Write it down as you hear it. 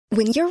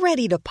When you're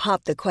ready to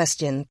pop the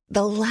question,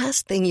 the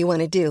last thing you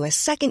want to do is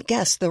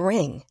second-guess the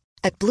ring.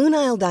 At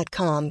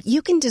BlueNile.com,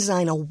 you can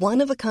design a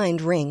one-of-a-kind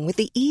ring with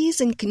the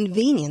ease and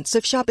convenience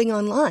of shopping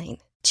online.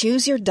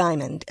 Choose your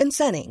diamond and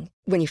setting.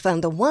 When you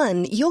find the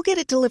one, you'll get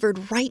it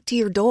delivered right to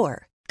your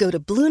door. Go to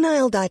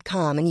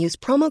BlueNile.com and use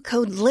promo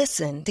code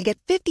LISTEN to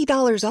get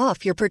 $50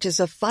 off your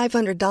purchase of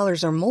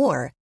 $500 or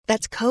more.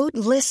 That's code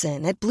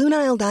LISTEN at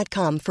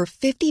BlueNile.com for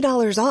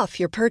 $50 off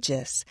your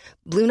purchase.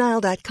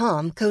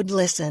 BlueNile.com, code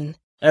LISTEN.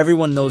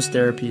 Everyone knows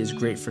therapy is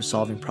great for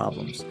solving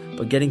problems,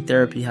 but getting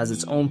therapy has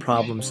its own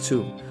problems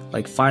too,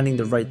 like finding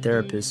the right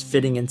therapist,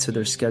 fitting into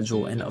their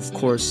schedule, and of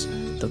course,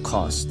 the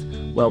cost.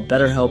 Well,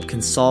 BetterHelp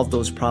can solve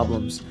those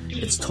problems.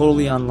 It's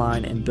totally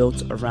online and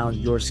built around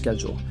your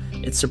schedule.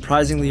 It's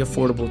surprisingly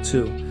affordable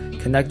too.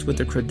 Connect with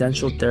a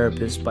credentialed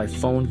therapist by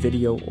phone,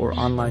 video, or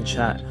online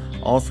chat,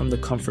 all from the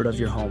comfort of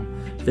your home.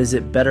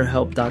 Visit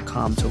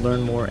BetterHelp.com to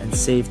learn more and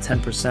save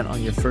 10%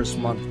 on your first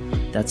month.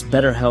 That's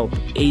BetterHelp,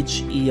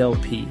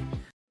 H-E-L-P.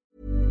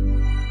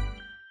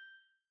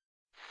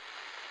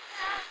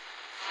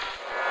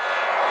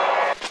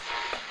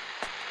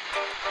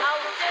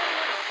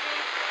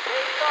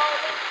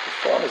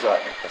 What is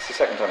that? That's the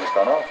second time it's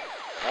gone off.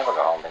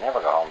 They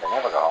never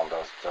go home,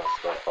 those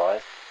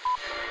boys.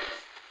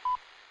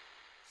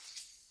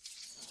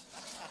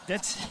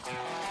 That's...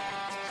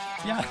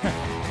 Yeah,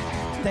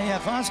 they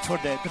have asked for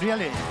that,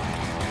 really.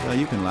 Well,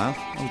 you can laugh.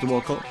 That was the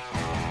World Cup.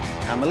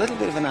 I'm a little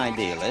bit of an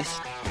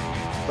idealist,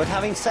 but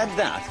having said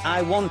that,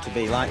 I want to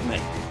be like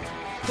Meek.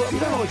 You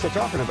don't know what you're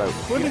talking about.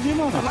 What did you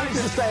know? I managed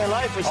to stay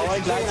alive for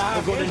 6 days.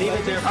 I'm going to leave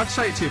it there. I'd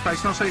say it to your face,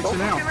 and I'll say it to you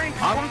now.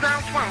 Come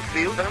down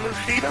Swansfield and we'll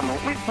see them,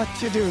 won't we?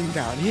 What you doing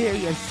down here,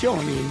 you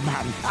shawny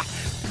man?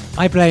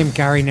 I blame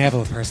Gary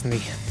Neville, personally.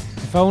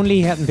 If only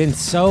he hadn't been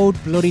so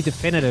bloody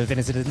definitive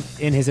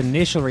in his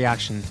initial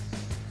reaction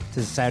to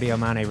the Sadio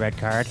Mane red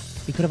card,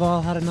 we could have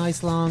all had a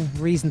nice, long,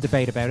 reasoned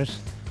debate about it,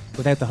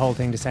 without the whole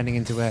thing descending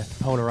into a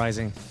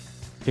polarising,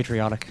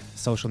 vitriolic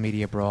social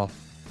media brawl.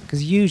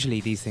 Because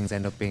usually these things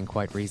end up being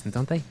quite reasoned,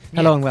 don't they? Yeah,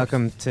 hello and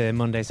welcome to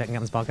Monday's Second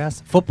Captain's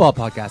Podcast. Football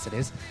podcast it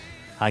is.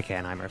 Hi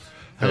Ken, I'm Murph.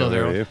 Hello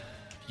there.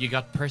 You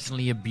got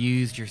personally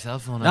abused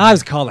yourself on it? I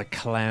was called a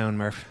clown,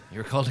 Murph. You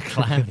were called a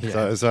clown?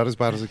 Yeah. Is that as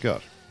bad as it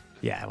got?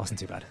 Yeah, it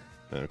wasn't too bad.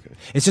 Okay.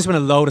 It's just when a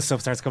load of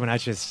stuff starts coming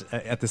at you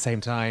at the same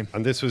time.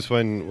 And this was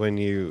when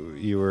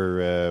you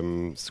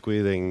were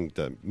squealing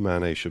that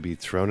Mane should be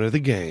thrown out of the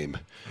game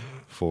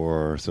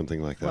for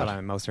something like that. Well, I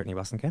most certainly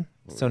wasn't, Ken.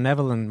 So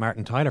Neville and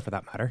Martin Tyler, for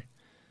that matter.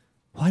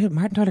 Why did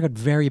Martin Tyler got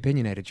very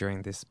opinionated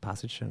during this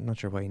passage? I'm not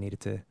sure why he needed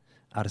to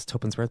add his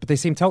tuppence worth, but they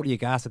seemed totally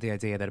aghast at the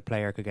idea that a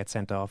player could get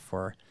sent off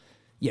for,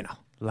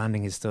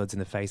 landing his studs in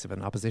the face of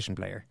an opposition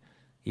player,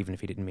 even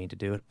if he didn't mean to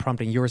do it,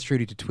 prompting yours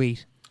truly to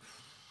tweet.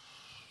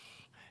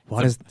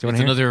 It's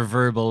another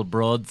verbal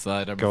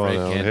broadside, I'm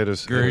afraid, Ken.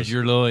 Gird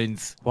your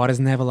loins. What is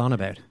Neville on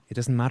about? It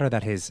doesn't matter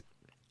that his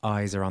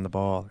eyes are on the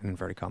ball, in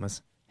inverted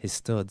commas. His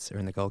studs are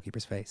in the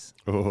goalkeeper's face.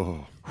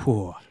 Oh,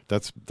 whew.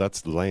 That's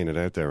laying it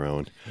out there,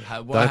 Owen.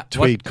 That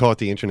tweet caught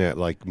the internet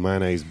like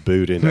Mane's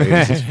boot in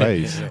his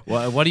face.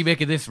 What do you make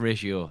of this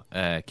ratio,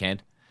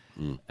 Ken?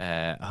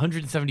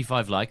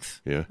 175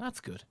 likes. Yeah,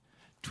 that's good.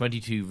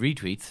 22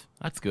 retweets.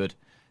 That's good.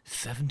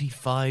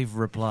 75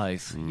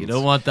 replies. You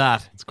don't want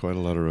that. It's quite a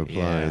lot of replies.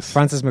 Yeah.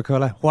 Francis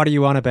McCullough, what are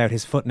you on about?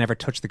 His foot never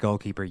touched the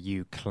goalkeeper,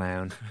 you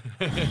clown.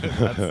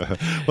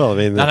 Well, I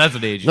mean, that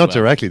hasn't aged not well.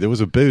 Directly. There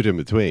was a boot in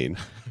between.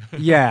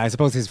 Yeah, I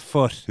suppose his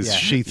foot. His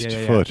sheathed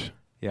foot.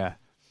 Yeah.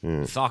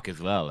 Sock as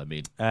well, I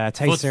mean.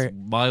 Taster foot's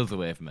miles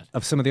away from it.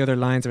 Of some of the other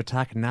lines of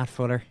attack, Nat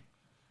Fuller.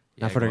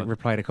 Nat Fuller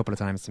replied a couple of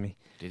times to me.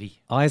 Did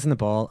he? Eyes on the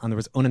ball, and there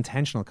was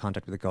unintentional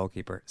contact with the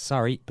goalkeeper.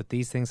 Sorry, but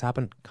these things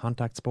happen.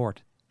 Contact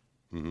sport.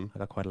 Mm-hmm. I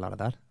got quite a lot of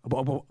that.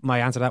 But my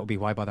answer to that would be,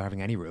 why bother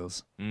having any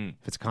rules? If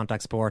it's a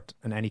contact sport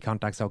and any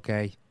contact's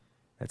okay,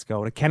 let's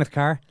go. To Kenneth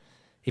Carr,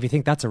 if you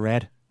think that's a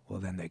red, well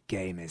then the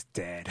game is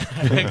dead.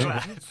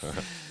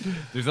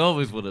 There's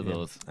always one of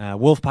those.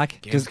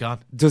 Wolfpack,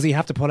 does he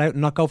have to pull out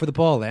and not go for the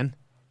ball then?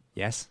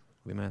 Yes,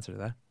 will be my answer to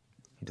that.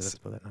 He does have to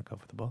pull out and not go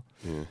for the ball.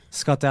 Yeah.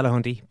 Scott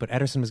Delahunty, but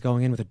Ederson was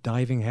going in with a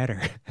diving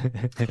header,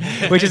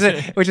 which is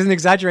an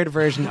exaggerated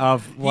version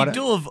of what he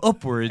dove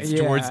upwards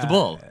towards the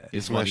ball.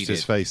 Smashed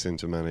his face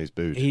into Mane's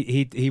boot.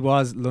 He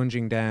was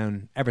lunging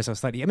down ever so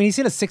slightly. I mean, he's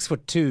still a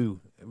 6'2",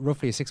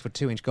 roughly a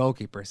 6'2"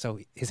 goalkeeper, so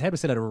his head was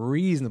still at a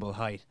reasonable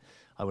height.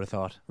 I would have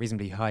thought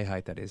reasonably high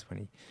height, that is, when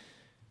he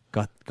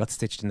got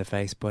stitched in the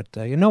face. But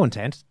no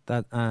intent,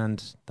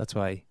 and that's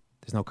why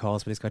there's no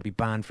cause for this guy to be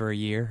banned for a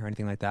year or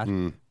anything like that.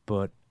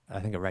 But I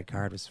think a red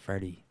card was a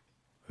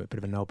bit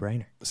of a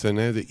no-brainer. So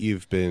now that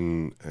you've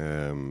been,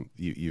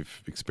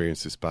 you've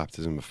experienced this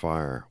baptism of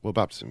fire. Well,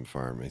 baptism of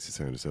fire makes it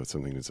sound as though it's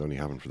something that's only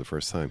happened for the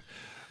first time.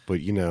 But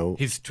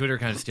his Twitter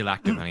account is still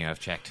active. Anyway, I've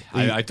checked.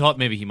 I thought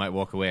maybe he might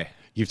walk away.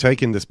 You've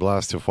taken this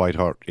blast of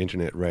white-hot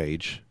internet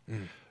rage.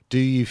 Do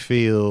you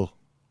feel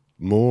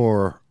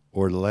more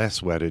or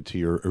less wedded to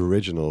your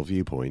original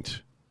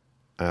viewpoint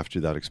after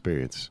that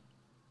experience?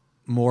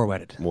 More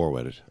wedded. More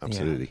wedded,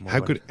 absolutely. How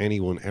could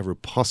anyone ever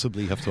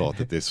possibly have thought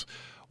that this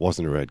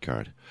wasn't a red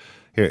card.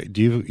 Here, have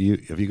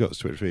you got his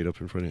Twitter feed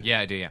up in front of you? Yeah,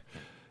 I do. Yeah.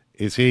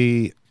 Is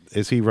he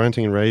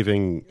ranting and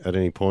raving at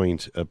any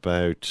point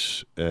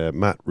about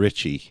Matt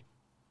Ritchie?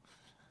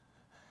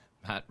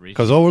 Matt Ritchie.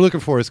 Because all we're looking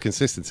for is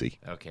consistency.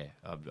 Okay,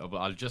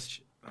 I'll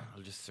just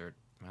search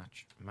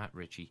Matt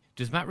Ritchie.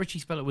 Does Matt Ritchie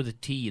spell it with a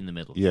T in the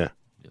middle? Yeah.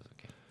 Yes,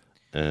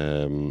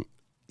 okay.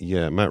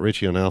 Yeah, Matt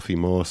Ritchie on Alfie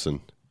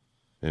Mawson,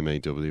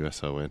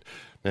 Mawson.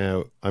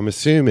 Now, I'm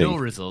assuming No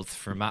results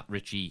for Matt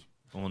Ritchie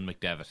on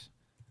McDevitt.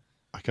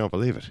 I can't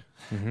believe it.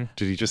 Mm-hmm.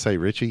 Did he just say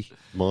Ritchie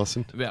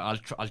Mawson? Yeah,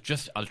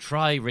 I'll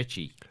try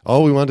Ritchie.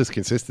 All we want is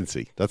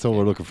consistency. That's all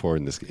we're looking for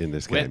in this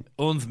game.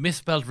 Owns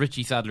misspelled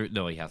Richie Sadler.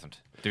 No, he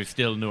hasn't. There's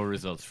still no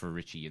results for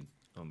Ritchie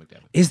on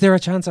McDevitt. Is there a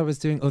chance I was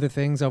doing other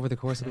things over the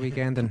course of the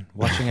weekend and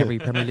watching every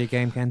Premier League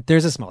game, Ken?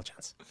 There's a small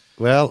chance.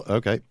 Well,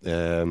 okay.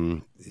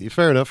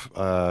 Fair enough.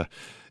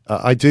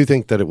 I do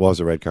think that it was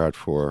a red card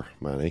for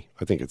Manny.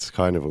 I think it's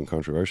kind of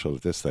uncontroversial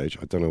at this stage.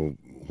 I don't know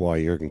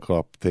why Jurgen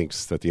Klopp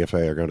thinks that the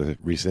FA are going to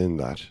rescind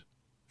that.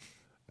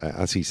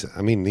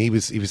 He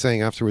was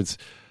saying afterwards,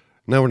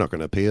 no, we're not going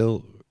to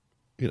appeal.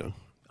 You know,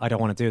 I don't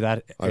want to do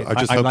that. I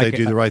just hope they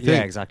do the right thing.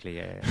 Yeah, exactly.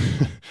 Yeah.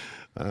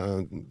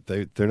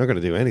 They're not going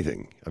to do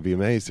anything. I'd be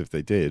amazed if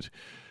they did,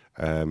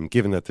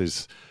 given that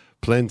there's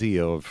plenty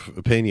of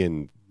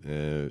opinion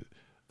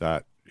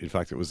that, in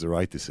fact, it was the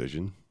right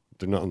decision.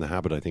 They're not in the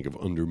habit, I think, of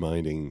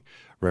undermining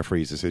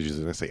referees' decisions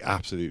unless they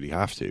absolutely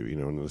have to,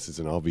 unless it's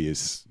an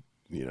obvious,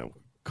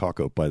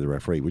 cock-up by the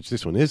referee, which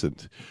this one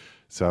isn't.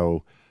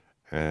 So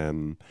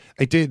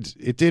it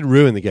did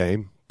ruin the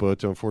game,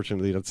 but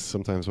unfortunately that's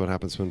sometimes what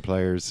happens when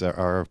players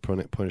are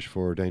punished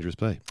for dangerous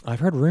play.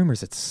 I've heard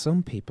rumours that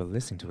some people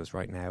listening to us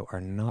right now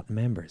are not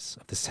members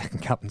of the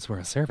Second Captain's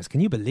World Service. Can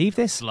you believe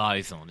this? It's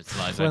lies. Well,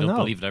 I don't no.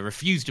 believe it. I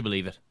refuse to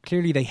believe it.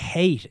 Clearly they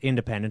hate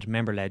independent,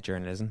 member-led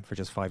journalism for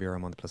just €5 a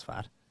month plus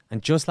VAT.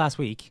 And just last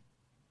week,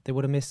 they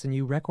would have missed a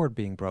new record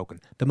being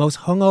broken. The most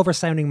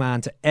hungover-sounding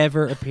man to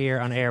ever appear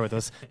on air with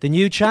us, the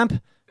new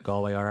champ,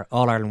 Galway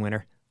All-Ireland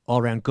winner,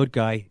 all-round good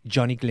guy,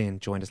 Johnny Glynn,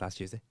 joined us last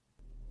Tuesday.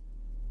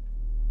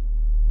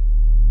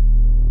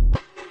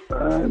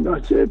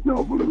 That's it,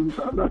 no, but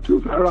I'm not too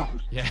far off.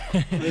 Yeah,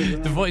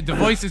 the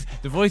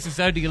voice is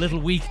sounding a little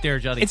weak there,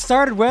 Johnny. It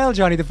started well,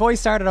 Johnny. The voice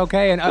started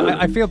okay, and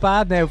I feel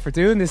bad now for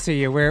doing this to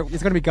you, where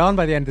it's going to be gone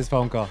by the end of this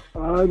phone call.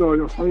 I know,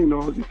 you're fine,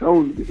 no, you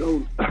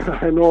sound.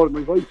 I know,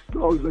 my voice is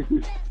always like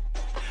this.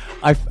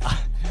 I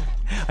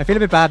feel a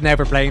bit bad now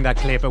for playing that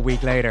clip a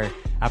week later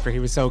after he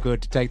was so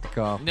good to take the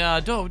call. No,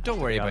 don't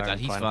worry about that.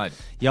 He's fine.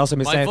 You also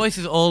missed My out. voice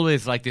is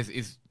always like this.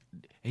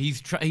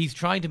 He's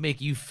trying to make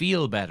you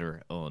feel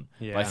better, Owen,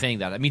 by saying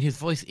that. I mean, his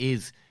voice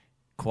is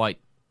quite,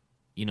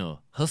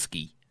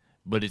 husky,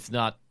 but it's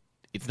not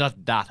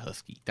that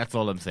husky. That's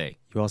all I'm saying.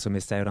 You also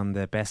missed out on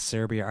the best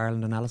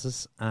Serbia-Ireland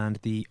analysis, and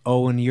the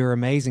Owen, you're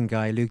amazing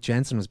guy, Luke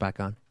Jensen, was back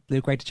on.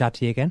 Luke, great to chat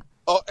to you again.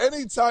 Oh,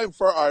 anytime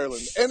for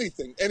Ireland.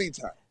 Anything,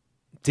 anytime.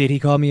 Did he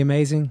call me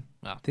amazing?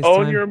 No. This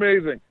Owen, time? you're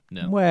amazing.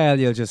 No. Well,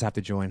 you'll just have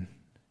to join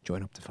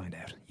up to find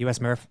out.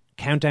 US Murph,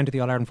 countdown to the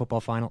All-Ireland football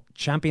final,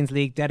 Champions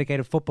League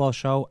dedicated football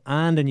show,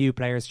 and a new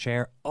players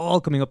chair, all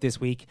coming up this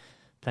week.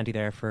 Plenty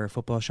there for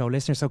football show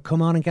listeners, so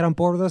come on and get on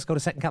board with us. Go to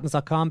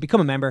secondcaptains.com,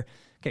 become a member,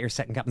 get your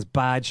Second Captains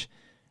badge,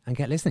 and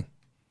get listening.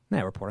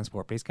 Now, report on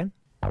sport, please, Ken.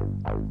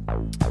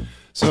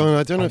 So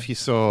I don't know if you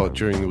saw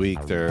during the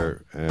week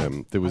there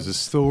was a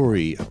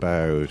story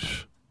about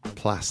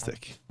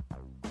plastic.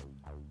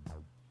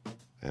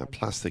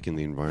 Plastic in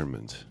the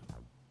environment.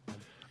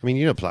 I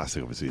mean,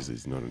 plastic obviously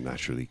is not a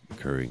naturally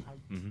occurring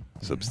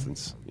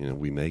substance.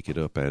 We make it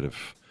up out of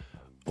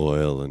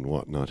oil and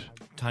whatnot.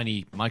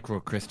 Tiny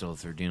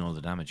microcrystals are doing all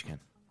the damage, Ken.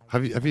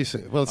 Have you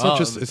seen? Well, it's not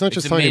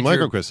just tiny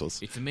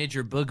microcrystals. It's a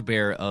major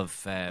bugbear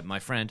of my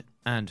friend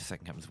and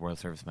Second Captain's World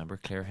Service member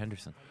Claire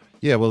Henderson.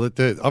 Yeah, well,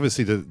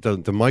 obviously the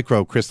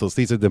microcrystals.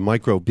 These are the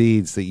micro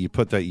beads that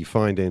you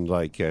find in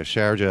like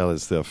shower gel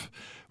and stuff,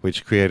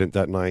 which create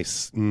that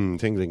nice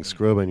tingling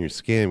scrub on your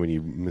skin when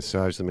you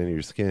massage them into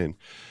your skin.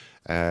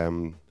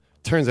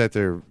 Turns out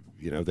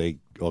they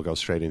all go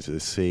straight into the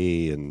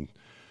sea and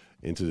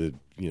into the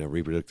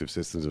reproductive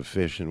systems of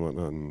fish and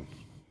whatnot. And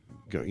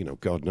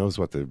God knows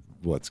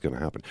what's going to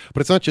happen.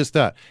 But it's not just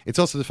that. It's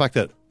also the fact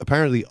that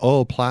apparently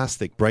all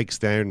plastic breaks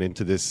down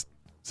into this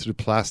sort of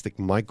plastic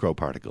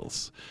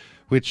microparticles,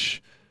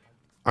 which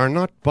are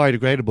not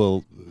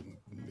biodegradable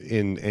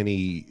in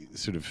any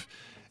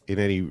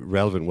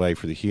relevant way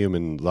for the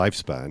human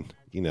lifespan.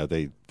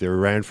 They're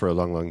around for a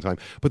long, long time.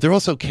 But they're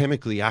also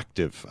chemically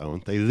active,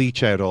 Owen. They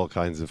leach out all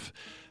kinds of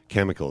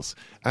chemicals.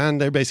 And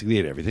they're basically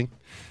in everything.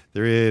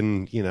 They're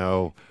in,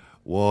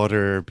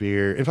 water,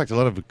 beer. In fact, a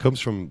lot of it comes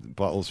from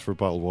bottles for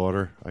bottled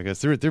water, I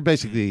guess. They're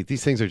basically,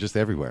 these things are just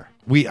everywhere.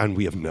 We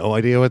have no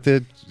idea what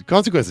the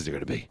consequences are going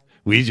to be.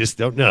 We just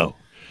don't know.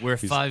 We're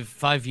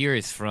 5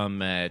 years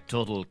from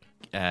total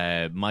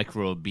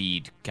micro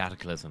bead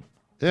cataclysm.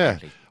 Yeah,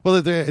 well,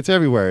 it's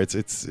everywhere.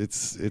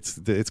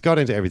 It's got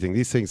into everything.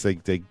 These things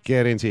they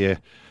get into you,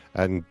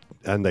 and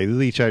they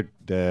leach out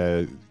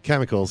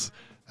chemicals,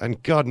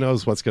 and God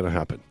knows what's going to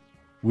happen.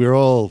 We're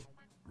all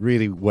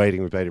really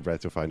waiting with bated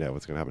breath to find out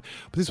what's going to happen.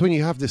 But this, when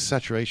you have this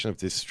saturation of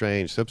this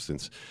strange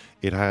substance,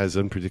 it has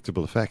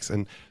unpredictable effects.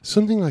 And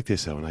something like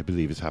this, Owen, I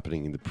believe is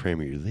happening in the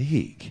Premier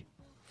League.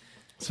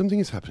 Something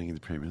is happening in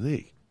the Premier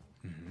League.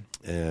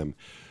 Mm-hmm.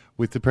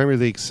 With the Premier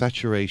League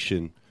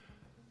saturation,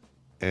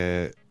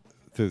 has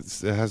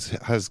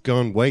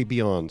gone way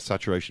beyond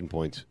saturation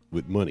point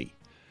with money.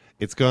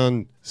 It's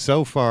gone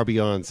so far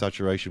beyond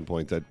saturation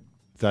point that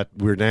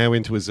we're now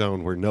into a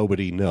zone where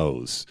nobody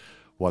knows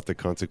what the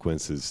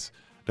consequences.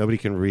 Nobody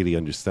can really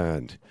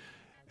understand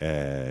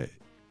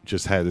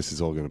just how this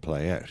is all going to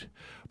play out.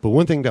 But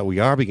one thing that we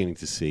are beginning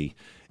to see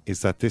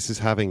is that this is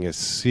having a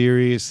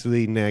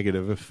seriously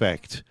negative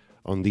effect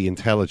on the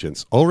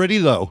intelligence, already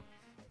low,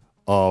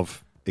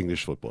 of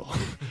English football.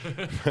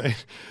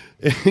 Right?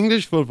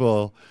 English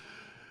football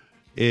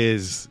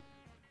is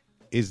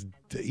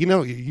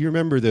you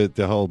remember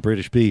the whole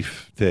British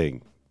beef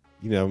thing.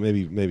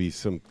 Maybe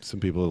some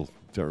people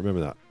don't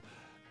remember that.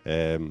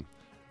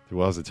 There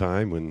was a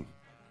time when it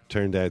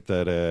turned out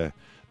that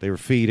they were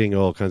feeding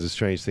all kinds of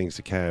strange things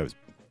to cows,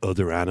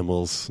 other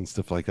animals and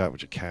stuff like that,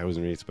 which a cow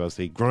isn't really supposed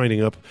to eat,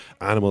 grinding up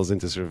animals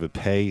into sort of a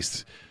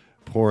paste,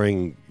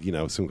 pouring,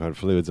 some kind of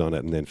fluids on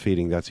it and then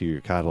feeding that to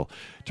your cattle.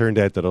 Turned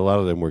out that a lot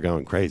of them were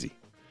going crazy.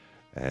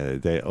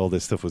 All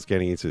this stuff was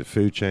getting into the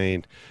food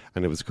chain,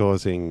 and it was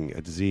causing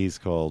a disease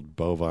called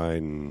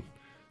bovine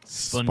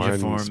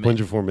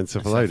spongiform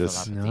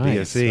encephalitis,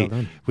 BSE,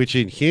 well, which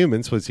in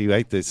humans, once you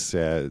ate these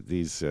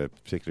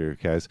particular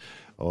cows,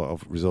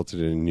 resulted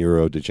in a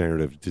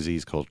neurodegenerative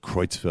disease called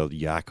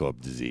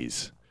Creutzfeldt-Jakob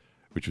disease,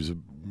 which was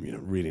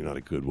really not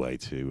a good way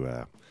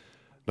to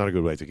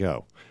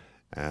go.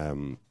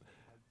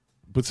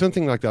 But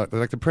something like that,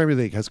 like the Premier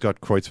League has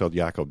got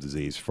Creutzfeldt-Jakob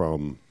disease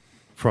from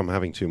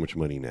having too much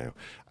money now.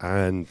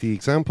 And the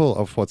example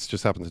of what's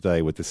just happened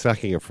today with the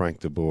sacking of Frank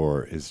de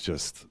Boer is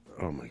just,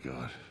 oh my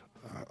God.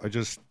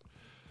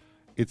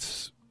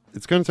 It's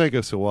going to take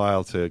us a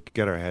while to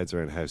get our heads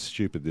around how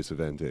stupid this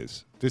event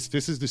is.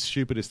 This is the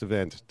stupidest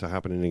event to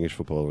happen in English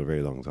football in a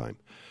very long time.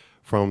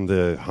 From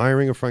the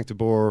hiring of Frank de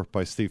Boer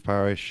by Steve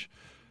Parish,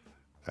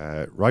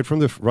 right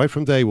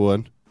from day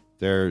one,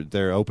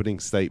 their opening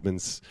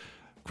statements,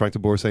 Frank de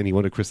Boer saying he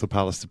wanted Crystal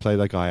Palace to play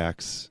like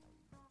Ajax.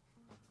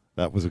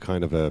 That was a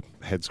kind of a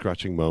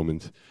head-scratching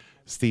moment.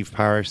 Steve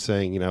Parish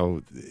saying,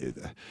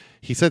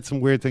 he said some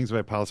weird things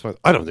about Palace fans.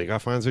 I don't think our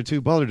fans are too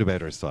bothered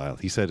about our style.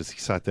 He said as he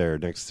sat there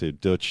next to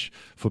Dutch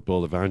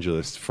football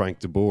evangelist Frank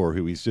de Boer,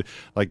 who he's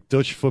like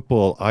Dutch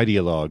football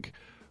ideologue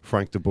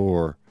Frank de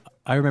Boer.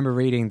 I remember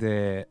reading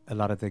a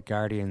lot of the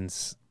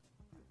Guardian's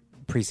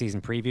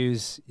pre-season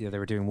previews. They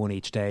were doing one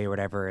each day or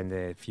whatever in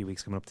the few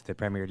weeks coming up to the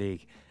Premier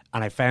League,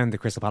 and I found the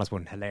Crystal Palace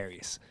one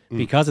hilarious.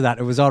 Because of that,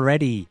 it was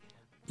already,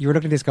 you were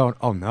looking at this going,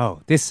 oh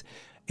no,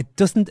 it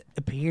doesn't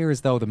appear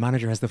as though the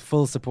manager has the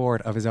full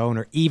support of his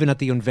owner, even at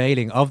the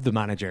unveiling of the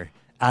manager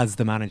as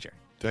the manager.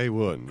 Day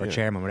one. Or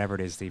chairman, whatever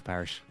it is, Steve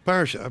Parish.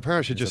 Parish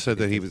had just said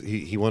that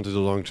he wanted a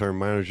long-term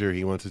manager.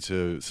 He wanted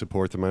to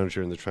support the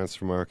manager in the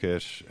transfer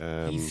market.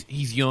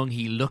 He's young.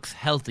 He looks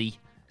healthy.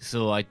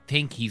 So I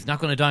think he's not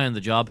going to die on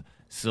the job.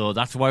 So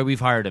that's why we've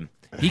hired him.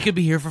 He could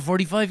be here for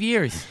 45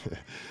 years.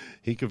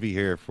 He could be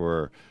here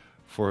for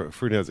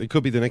knows. It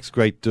could be the next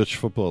great Dutch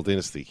football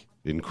dynasty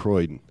in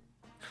Croydon.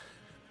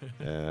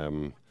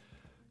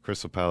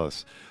 Crystal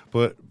Palace,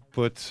 but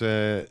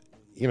so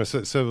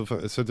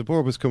De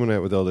Boer was coming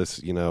out with all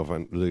this,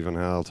 Louis van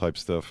Gaal type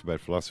stuff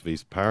about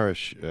philosophies.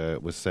 Parish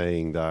was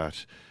saying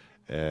that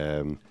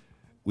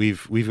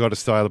we've got a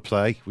style of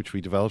play which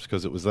we developed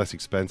because it was less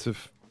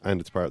expensive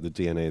and it's part of the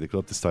DNA of the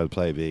club. The style of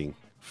play being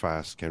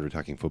fast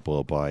counter-attacking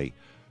football by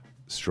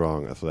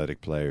strong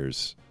athletic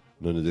players.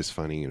 None of this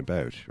fanning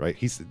about, right?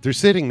 They're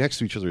sitting next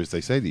to each other as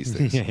they say these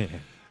things.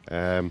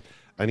 And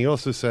he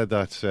also said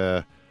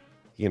that.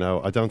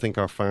 I don't think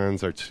our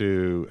fans are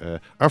too...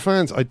 our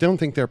fans, I don't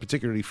think they're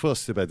particularly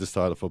fussed about the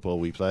style of football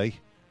we play.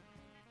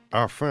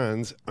 Our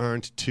fans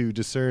aren't too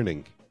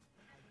discerning.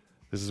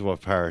 This is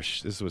what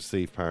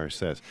Steve Parish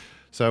says.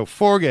 So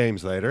 4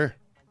 games later,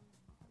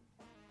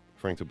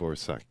 Frank de Boer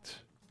sacked.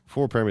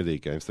 4 Premier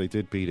League games. They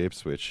did beat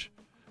Ipswich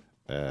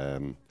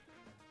in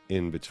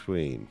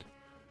between.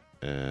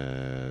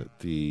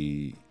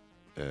 The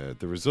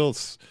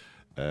results...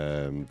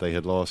 they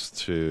had lost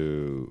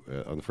to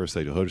on the first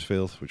day to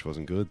Huddersfield, which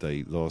wasn't good.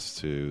 They lost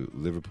to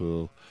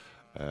Liverpool.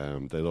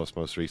 They lost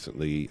most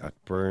recently at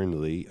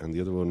Burnley, and the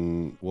other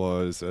one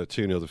was a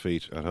 2-0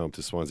 defeat at home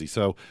to Swansea.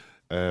 So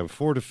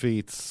 4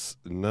 defeats,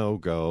 no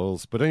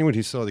goals. But anyone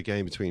who saw the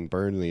game between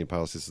Burnley and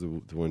Palace, this is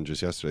the one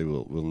just yesterday,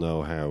 will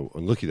know how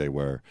unlucky they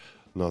were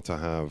not to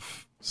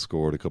have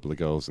scored a couple of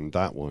goals in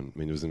that one. I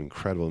mean, it was an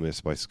incredible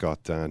miss by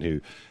Scott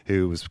Dan,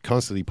 who was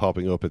constantly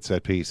popping up at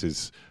set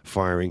pieces,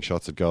 firing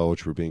shots at goal,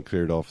 which were being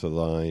cleared off the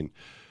line.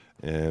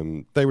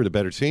 They were the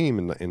better team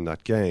in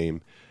that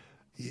game.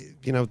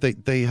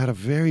 They had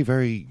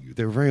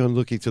they were very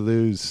unlucky to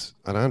lose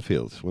at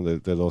Anfield when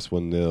they lost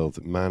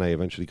 1-0. Mane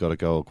eventually got a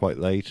goal quite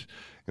late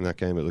in that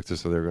game. It looked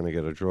as though they were going to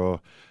get a draw.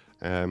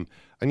 And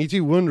you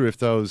do wonder if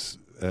those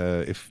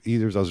if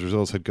either of those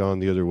results had gone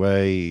the other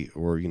way,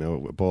 or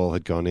a ball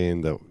had gone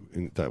in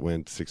that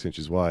went 6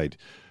 inches wide,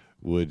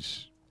 would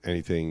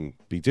anything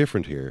be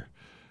different here?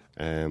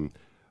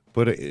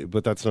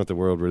 But that's not the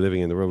world we're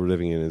living in. The world we're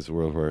living in is a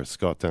world where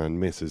Scott Dan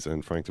misses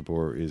and Frank de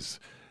Boer is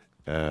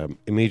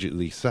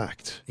immediately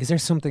sacked. Is there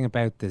something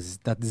about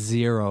that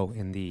 0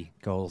 in the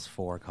goals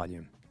for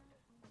column?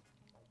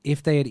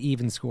 If they had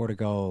even scored a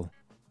goal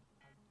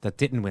that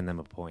didn't win them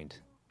a point,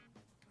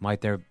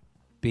 might there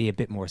be a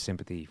bit more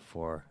sympathy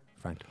for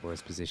Frank de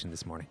Boer's position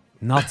this morning?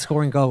 Not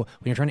scoring a goal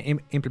when you're trying to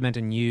implement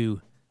a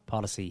new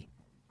policy.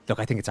 Look,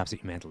 I think it's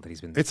absolutely mental that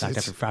he's been sacked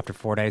after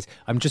 4 days.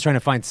 I'm just trying to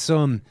find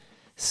some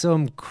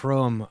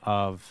crumb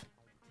of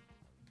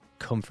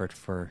comfort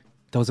for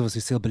those of us who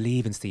still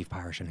believe in Steve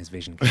Parish and his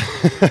vision.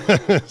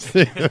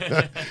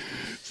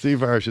 Steve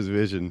Parish's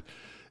vision.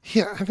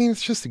 Yeah, I mean,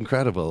 it's just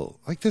incredible.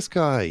 Like, this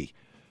guy,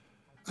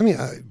 I mean,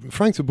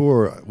 Frank de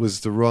Boer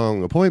was the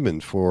wrong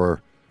appointment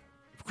for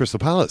Crystal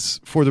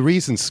Palace for the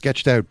reasons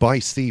sketched out by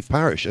Steve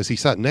Parish as he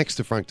sat next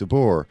to Frank de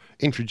Boer,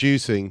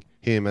 introducing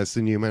him as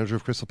the new manager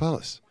of Crystal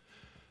Palace.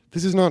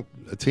 This is not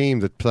a team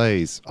that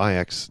plays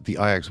the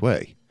Ajax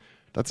way.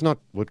 That's not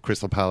what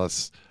Crystal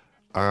Palace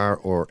are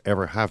or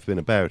ever have been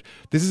about.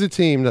 This is a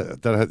team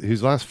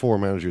whose last 4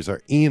 managers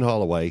are Ian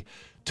Holloway,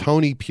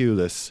 Tony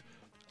Pulis,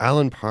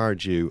 Alan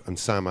Pardew, and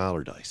Sam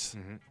Allardyce.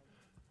 Mm-hmm.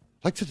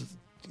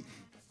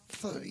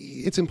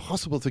 It's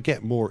impossible to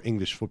get more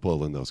English football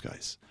than those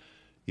guys.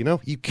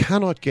 You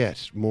cannot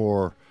get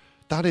more.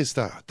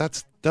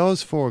 That's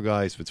those 4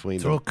 guys between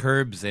them. Throw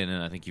Curbs in,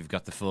 and I think you've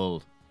got the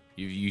full.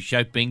 You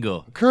shout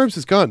bingo. Curbs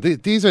is gone.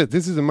 This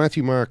is the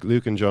Matthew, Mark,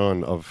 Luke, and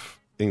John of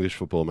English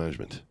football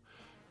management,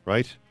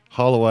 right?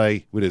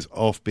 Holloway with his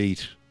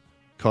offbeat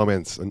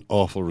comments and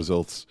awful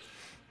results.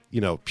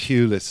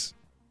 Pulis,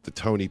 the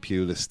Tony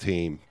Pulis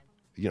team.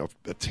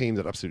 A team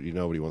that absolutely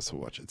nobody wants to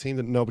watch. A team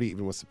that nobody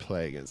even wants to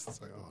play against. It's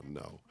like, oh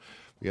no,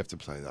 we have to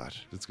play that.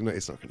 It's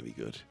not going to be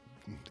good.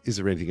 Is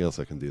there anything else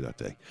I can do that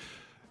day?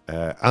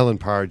 Alan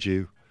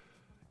Pardew,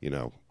 we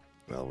know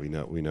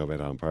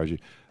about Alan Pardew.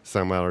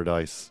 Sam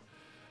Allardyce,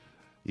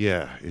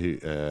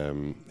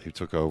 who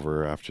took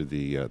over after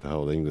the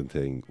whole England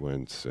thing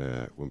when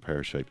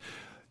pear-shaped.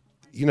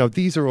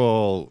 These are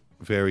all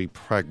very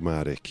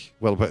pragmatic.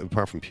 Well,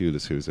 apart from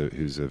Pulis,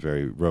 who's a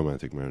very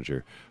romantic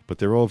manager, but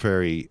they're all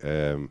very,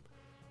 none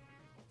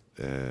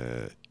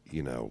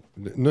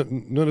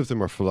of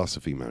them are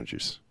philosophy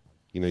managers.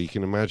 You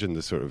can imagine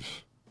the sort of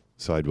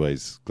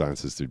sideways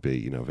glances there'd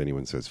be, if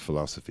anyone says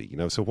philosophy.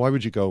 So why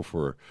would you go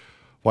for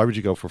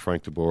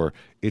Frank de Boer?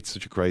 It's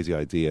such a crazy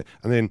idea.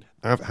 And then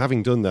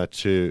having done that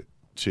to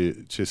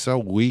so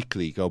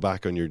weakly go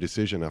back on your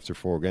decision after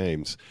 4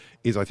 games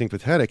is, I think,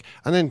 pathetic.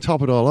 And then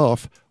top it all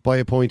off by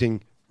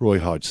appointing Roy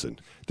Hodgson,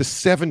 the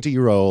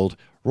 70-year-old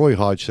Roy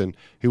Hodgson,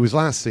 who was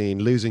last seen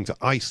losing to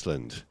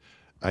Iceland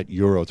at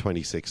Euro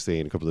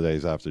 2016, a couple of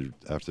days after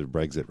the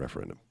Brexit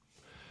referendum.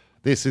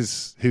 This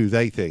is who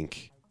they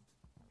think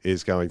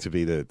is going to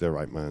be the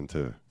right man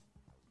to.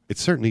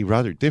 It's certainly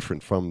rather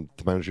different from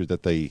the manager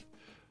that they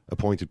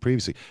appointed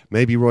previously.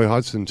 Maybe Roy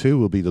Hodgson too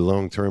will be the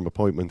long-term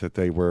appointment that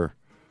they were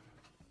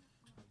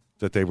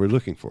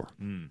looking for.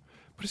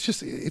 But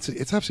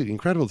it's absolutely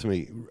incredible to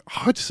me.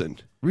 Hodgson,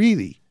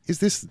 really?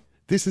 This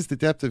is the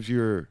depth of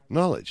your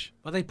knowledge?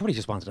 Well, they probably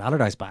just wanted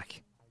Allardyce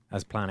back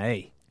as plan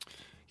A.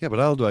 Yeah, but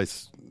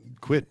Allardyce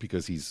quit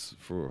because he's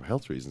for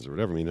health reasons or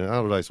whatever. I mean,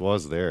 Allardyce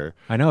was there.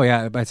 I know,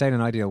 yeah. But I'd say in an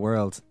ideal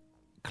world,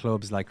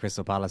 clubs like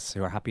Crystal Palace,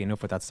 who are happy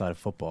enough with that style of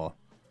football,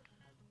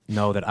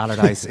 know that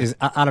Allardyce is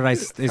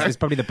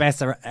probably the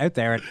best out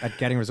there at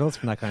getting results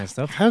from that kind of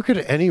stuff. How could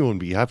anyone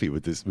be happy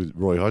with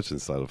Roy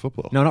Hodgson's style of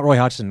football? No, not Roy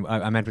Hodgson.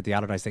 I meant with the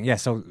Allardyce thing. Yeah,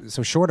 so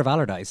short of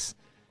Allardyce,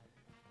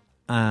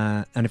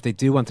 and if they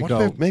do want to what go,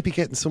 about maybe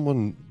getting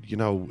someone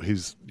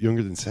who's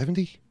younger than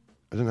 70.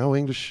 I don't know,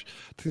 English.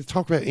 They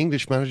talk about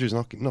English managers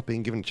not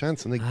being given a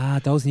chance, and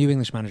those new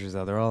English managers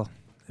though, they're all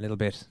a little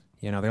bit,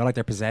 they all like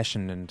their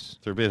possession and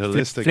they're a bit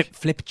holistic,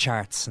 flip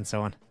charts and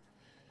so on.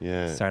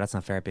 Yeah. Sorry, that's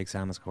not fair. Big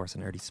Sam, of course,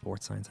 an early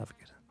sports science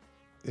advocate.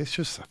 It's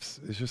just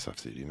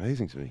absolutely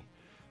amazing to me.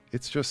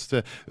 It's just,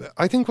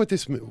 I think what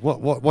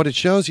it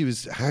shows you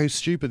is how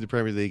stupid the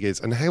Premier League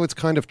is and how it's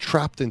kind of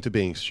trapped into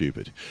being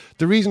stupid.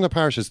 The reason that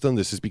Parish has done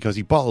this is because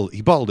he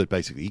bottled it,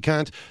 basically.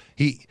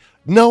 He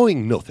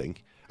knowing nothing,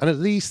 and at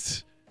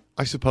least,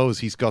 I suppose,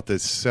 he's got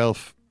this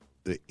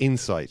the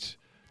insight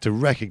to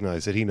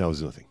recognise that he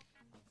knows nothing.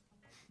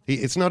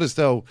 It's not as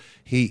though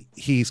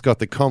he's got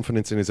the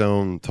confidence in his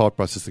own thought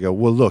process to go,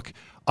 well, look,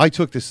 I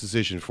took this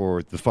decision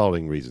for the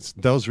following reasons.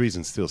 Those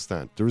reasons still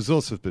stand. The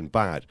results have been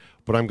bad,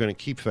 but I'm going to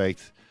keep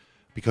faith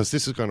because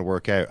this is going to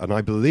work out. And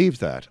I believe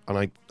that.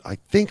 And I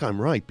think I'm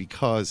right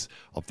because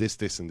of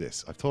this, and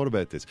this. I've thought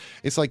about this.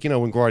 It's like,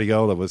 when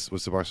Guardiola was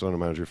the Barcelona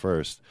manager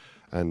first,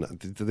 and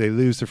they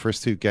lose their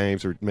first 2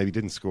 games, or maybe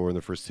didn't score in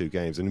the first 2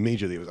 games, and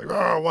immediately it was like,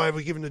 oh, why have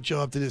we given the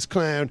job to this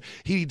clown?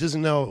 He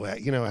doesn't know,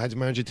 how to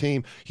manage a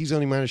team. He's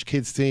only managed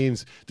kids'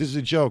 teams. This is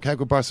a joke. How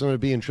could Barcelona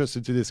be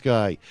entrusted to this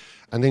guy?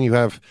 And then you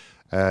have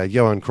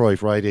Johan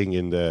Cruyff writing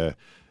in the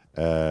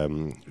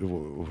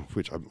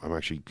which I'm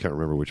actually can't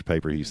remember which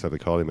paper he said they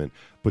call him in,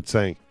 but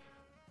saying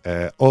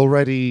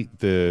already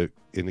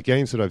in the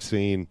games that I've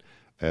seen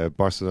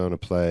Barcelona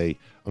play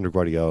under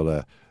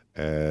Guardiola,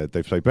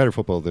 they've played better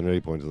football than at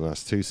any point in the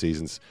last 2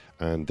 seasons,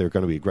 and they're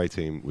going to be a great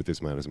team with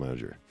this man as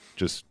manager.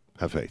 Just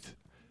have faith,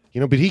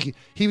 But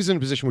he was in a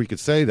position where he could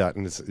say that,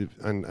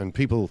 and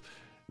people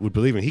would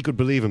believe him. He could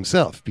believe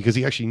himself because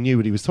he actually knew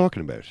what he was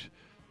talking about.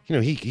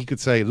 He could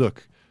say,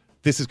 look,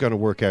 this is going to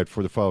work out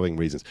for the following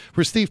reasons.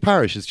 Where Steve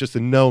Parish is just a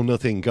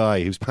know-nothing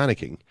guy who's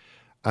panicking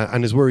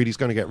and is worried he's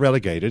going to get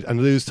relegated and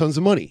lose tons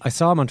of money. I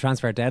saw him on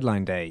transfer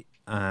deadline day.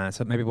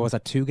 So maybe what was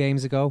that, 2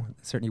 games ago?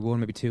 Certainly 1,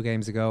 maybe 2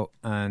 games ago.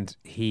 And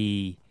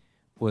he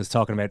was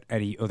talking about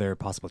any other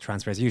possible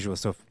transfers, usual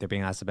stuff they're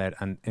being asked about.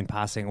 And in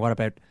passing, what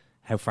about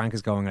how Frank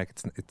is going? Like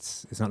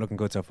it's not looking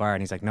good so far.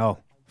 And he's like, no,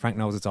 Frank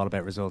knows it's all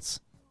about results.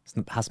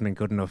 It hasn't been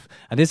good enough.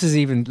 And this is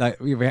even like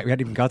we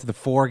hadn't even got to the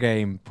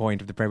 4-game point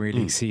of the Premier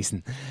League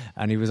season,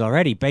 and he was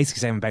already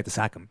basically saying about to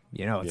sack him.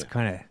 It's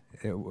kind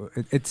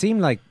of it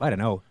seemed like, I don't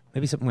know,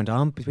 maybe something went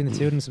on between the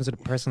two of them, some sort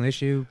of personal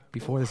issue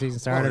before the season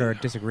started, or a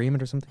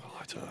disagreement or something.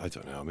 I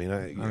don't know. I mean,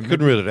 I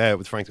couldn't rule it out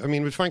with Frank. I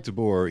mean, with Frank de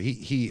Boer,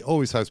 he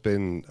always has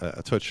been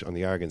a touch on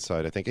the arrogant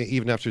side. I think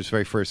even after his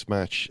very first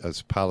match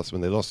as Palace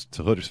when they lost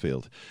to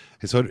Huddersfield,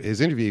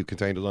 his interview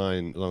contained a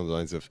line along the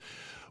lines of,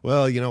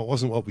 well, it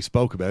wasn't what we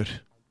spoke about.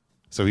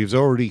 So he was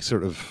already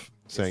sort of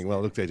saying,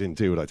 well, look, they didn't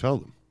do what I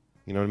told them.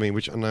 You know what I mean?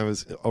 And I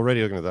was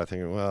already looking at that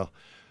thinking, well,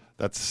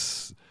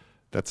 that's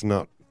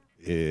not,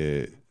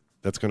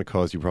 that's going to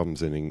cause you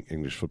problems in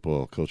English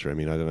football culture. I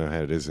mean, I don't know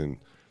how it is in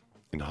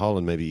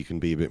Holland. Maybe you can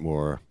be a bit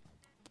more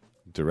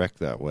direct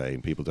that way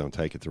and people don't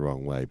take it the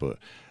wrong way. But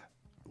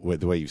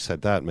the way you've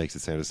said that makes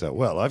it sound as though,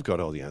 well, I've got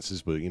all the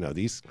answers, but,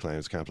 these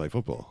clowns can't play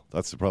football.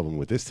 That's the problem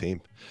with this team.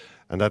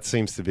 And that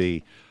seems to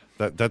be...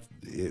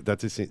 That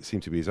does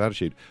seem to be his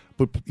attitude.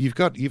 But you've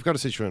got a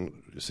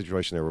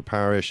situation there where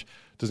Parish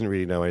doesn't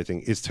really know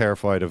anything, is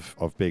terrified of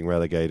being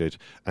relegated,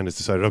 and has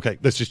decided, okay,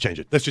 let's just change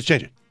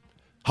it.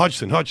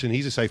 Hodgson,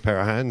 he's a safe pair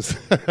of hands.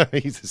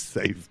 He's a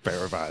safe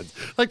pair of hands.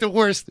 Like the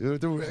worst.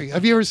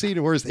 Have you ever seen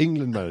a worse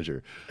England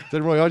manager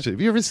than Roy Hodgson?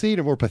 Have you ever seen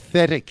a more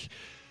pathetic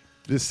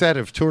set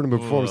of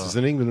tournament performances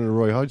in England than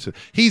Roy Hodgson?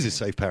 He's a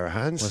safe pair of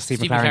hands. Well, Steve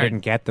McLaren didn't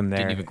get them there.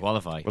 Didn't even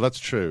qualify. Well, that's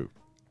true.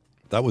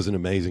 That was an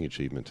amazing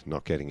achievement,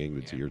 not getting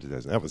England to Year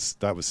 2000.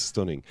 That was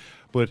stunning.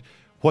 But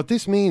what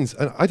this means,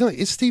 and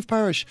is Steve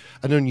Parish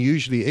an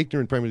unusually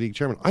ignorant Premier League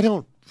chairman? I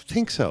don't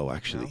think so,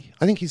 actually. No.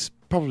 I think he's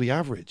probably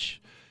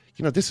average.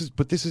 This is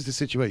the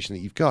situation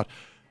that you've got.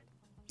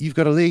 You've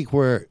got a league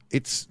where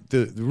it's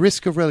the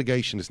risk of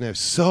relegation is now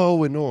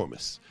so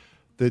enormous.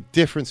 The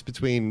difference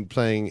between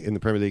playing in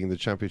the Premier League and the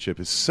Championship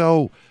is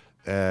so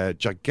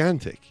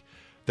gigantic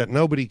that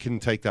nobody can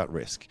take that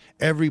risk.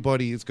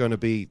 Everybody is going to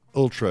be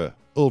ultra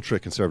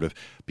conservative,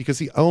 because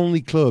the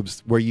only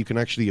clubs where you can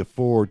actually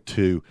afford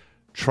to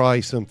try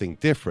something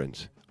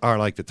different are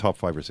like the top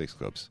 5 or 6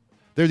 clubs.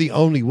 They're the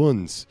only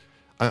ones.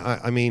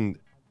 I mean,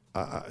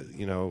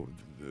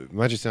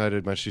 Manchester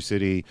United, Manchester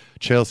City,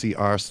 Chelsea,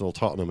 Arsenal,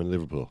 Tottenham and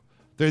Liverpool.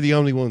 They're the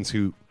only ones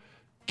who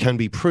can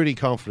be pretty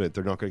confident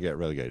they're not going to get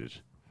relegated.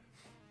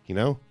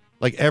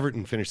 Like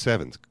Everton finished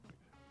 7th.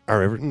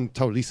 Are Everton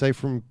totally safe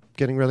from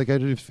getting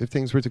relegated if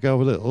things were to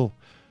go a little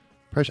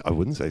pressure? I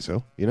wouldn't say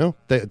so.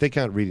 They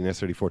can't really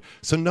necessarily afford.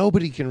 So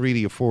nobody can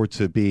really afford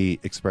to be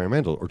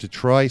experimental or to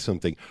try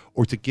something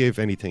or to give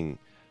anything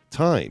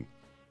time.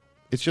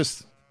 It's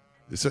just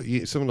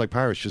someone like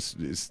Parish just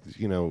is,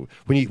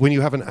 when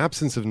you have an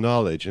absence of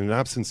knowledge and an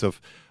absence of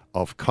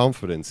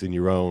confidence in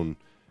your own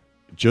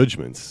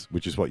judgments,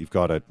 which is what you've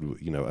got at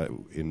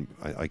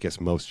I guess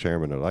most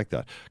chairmen are like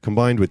that,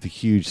 combined with the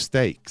huge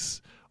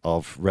stakes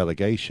of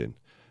relegation,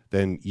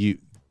 then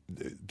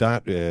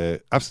that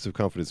absence of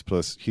confidence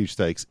plus huge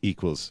stakes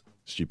equals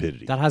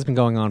stupidity. That has been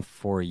going on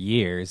for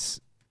years.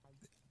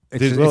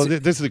 This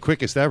is the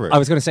quickest ever. I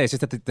was going to say, it's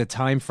just that the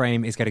time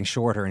frame is getting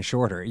shorter and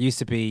shorter. It used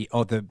to be,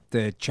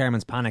 the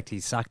chairman's panicked, he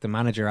sacked the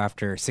manager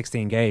after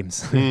 16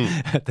 games.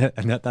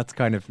 And that's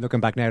kind of, looking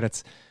back now,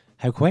 that's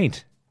how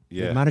quaint.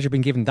 Yeah. The manager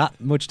been given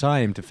that much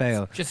time to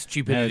fail. Just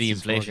stupidity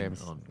inflation.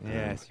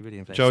 Stupidity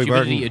inflation. Joey stupidity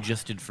Barton,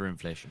 adjusted for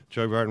inflation.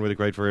 Joey Barton with a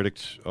great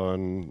verdict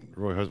on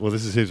Roy Hodgson. Well,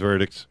 this is his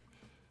verdict.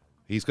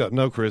 He's got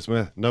no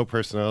charisma, no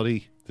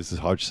personality. This is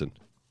Hodgson.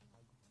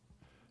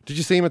 Did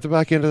you see him at the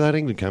back end of that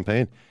England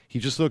campaign? He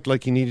just looked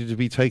like he needed to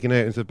be taken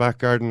out into the back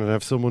garden and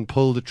have someone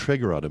pull the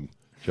trigger on him,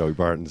 Joey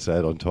Barton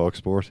said on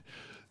TalkSport.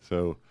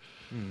 So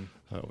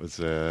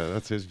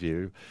that's his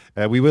view.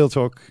 We will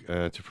talk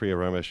to Priya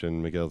Ramesh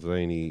and Miguel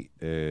Delaney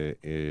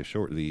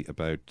shortly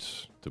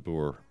about De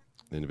Boer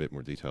in a bit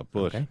more detail.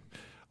 But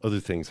other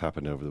things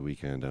happened over the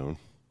weekend, Owen.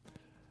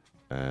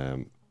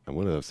 And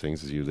one of those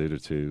things, as you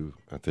alluded to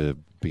at the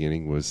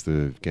beginning, was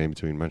the game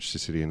between Manchester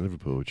City and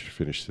Liverpool, which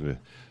finished in a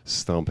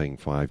stomping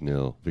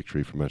 5-0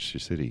 victory for Manchester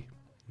City.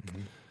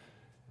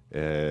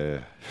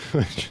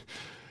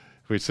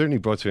 Which certainly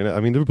brought to an end. I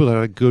mean, Liverpool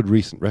had a good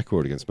recent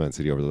record against Man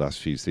City over the last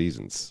few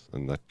seasons,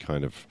 and that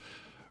kind of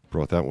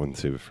brought that one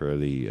to a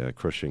fairly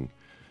crushing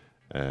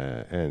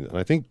end. And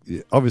I think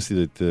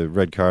obviously the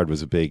red card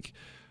was a big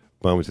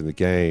moment in the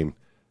game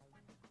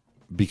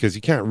because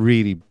you can't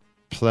really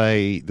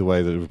play the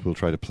way that Liverpool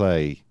try to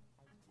play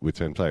with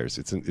 10 players.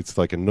 It's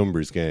like a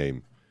numbers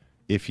game.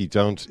 If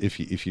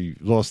you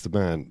lost the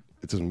man,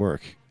 it doesn't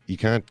work. You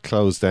can't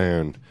close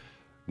down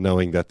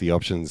knowing that the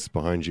options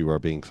behind you are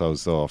being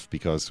closed off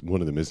because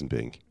one of them isn't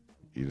being.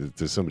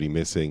 There's somebody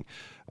missing,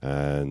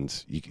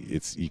 and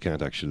you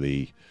can't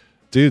actually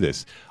do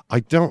this.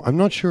 I'm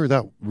not sure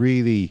that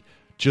really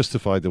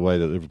justified the way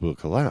that Liverpool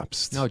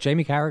collapsed. No,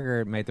 Jamie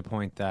Carragher made the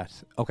point that,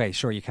 okay,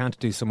 sure, you can't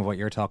do some of what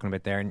you're talking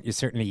about there, and you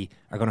certainly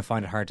are going to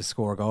find it hard to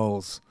score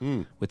goals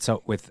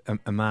with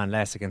a man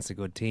less against a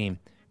good team.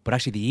 But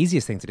actually the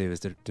easiest thing to do is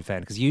to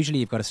defend, because usually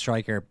you've got a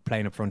striker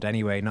playing up front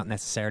anyway, not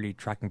necessarily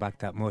tracking back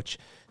that much.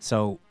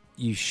 So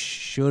you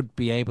should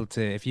be able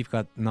to, if you've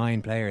got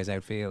 9 players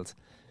outfield,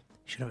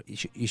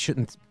 you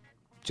shouldn't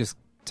just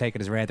take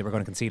it as read that we're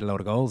going to concede a load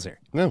of goals here.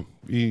 No,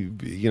 you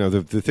know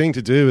the thing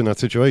to do in that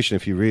situation,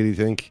 if you really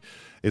think,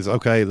 is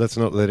okay, let's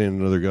not let in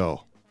another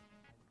goal.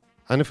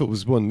 And if it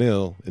was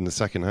 1-0 in the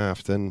second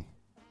half, then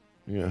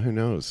who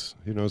knows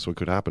what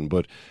could happen.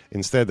 But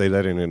instead they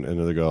let in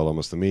another goal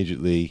almost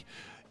immediately.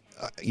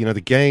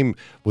 The game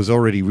was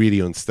already really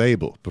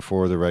unstable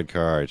before the red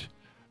card,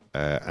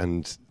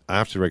 and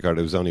after the red card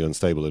it was only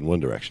unstable in one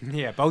direction.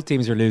 Yeah, both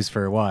teams were loose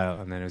for a while,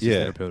 and then it was just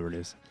Liverpool were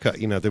loose.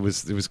 There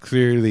was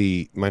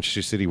clearly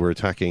Manchester City were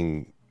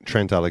attacking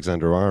Trent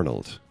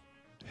Alexander-Arnold,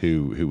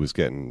 who was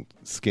getting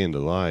skinned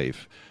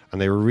alive, and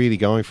they were really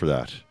going for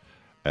that.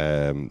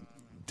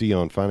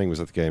 Dion Fanning was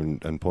at the game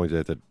and pointed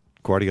out that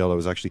Guardiola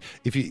was actually,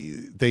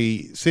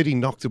 City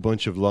knocked a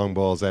bunch of long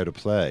balls out of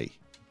play,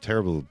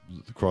 terrible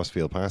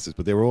crossfield passes,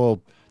 but they were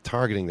all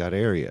targeting that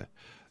area,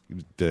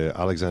 the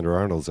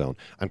Alexander-Arnold zone.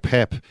 And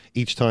Pep,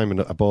 each time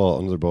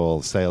another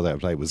ball sailed out of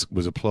play,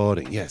 was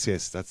applauding. Yes,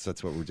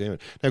 that's what we're doing.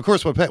 Now, of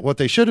course, what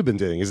they should have been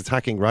doing is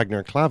attacking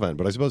Ragnar Klavan,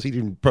 but I suppose he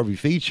didn't probably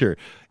feature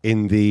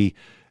in the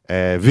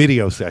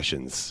video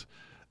sessions.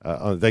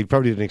 They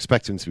probably didn't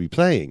expect him to be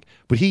playing,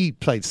 but he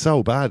played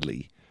so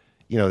badly.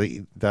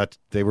 That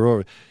they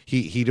were.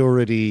 He'd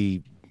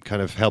already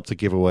kind of helped to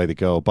give away the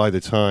goal by the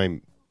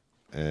time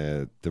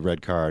the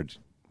red card,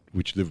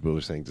 which Liverpool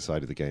are saying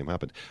decided the game,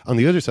 happened. On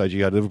the other side,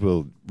 you had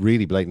Liverpool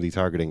really blatantly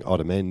targeting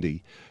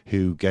Otamendi,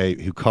 who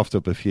coughed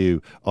up a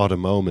few odd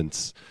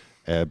moments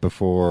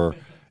before,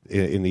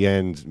 in the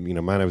end,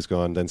 Mane was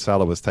gone, then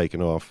Salah was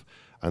taken off,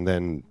 and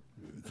then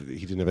he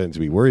didn't have anything to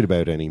be worried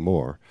about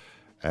anymore.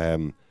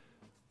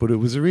 But it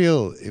was a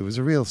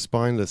real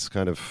spineless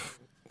kind of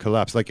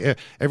collapse. Like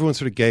everyone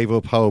sort of gave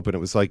up hope, and it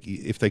was like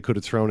if they could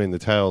have thrown in the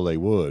towel, they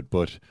would.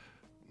 But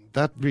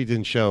that really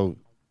didn't show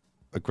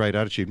a great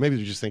attitude. Maybe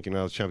they're just thinking,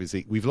 it's Champions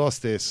League. We've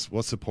lost this.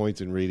 What's the point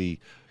in really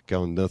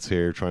going nuts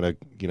here, trying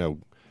to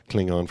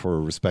cling on for a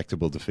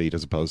respectable defeat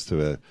as opposed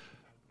to a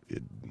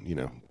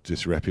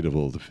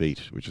disreputable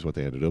defeat, which is what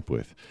they ended up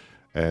with.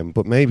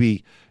 But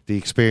maybe the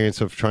experience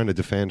of trying to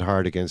defend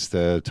hard against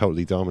a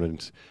totally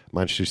dominant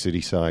Manchester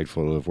City side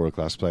full of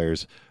world-class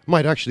players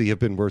might actually have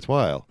been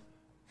worthwhile.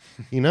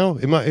 It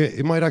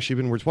might actually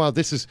have been worthwhile.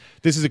 This is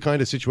the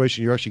kind of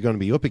situation you're actually going to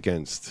be up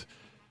against.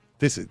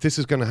 This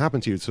is going to happen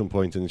to you at some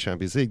point in the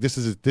Champions League. This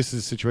is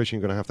a situation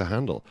you're going to have to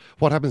handle.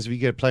 What happens if you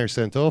get players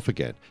sent off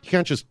again? You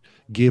can't just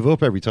give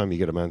up every time you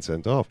get a man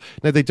sent off.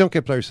 Now, they don't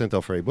get players sent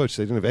off very much.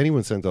 They didn't have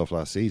anyone sent off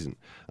last season.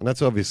 And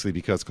that's obviously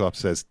because Klopp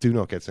says, do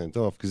not get sent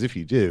off, because if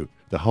you do,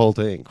 the whole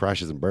thing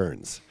crashes and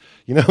burns.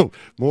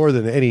 More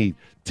than any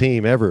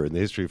team ever in the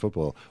history of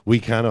football, we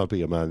cannot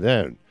be a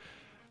man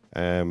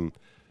down.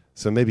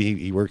 So maybe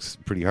he works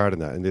pretty hard on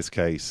that. In this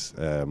case,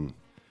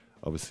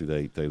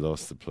 obviously they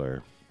lost the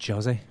player.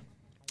 Jose?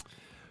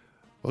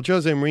 Well,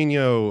 Jose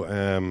Mourinho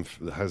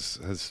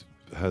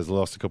has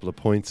lost a couple of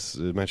points.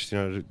 Manchester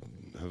United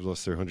have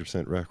lost their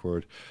 100%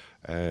 record.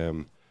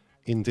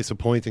 In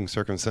disappointing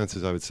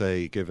circumstances, I would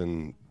say,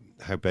 given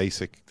how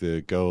basic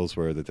the goals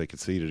were that they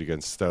conceded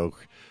against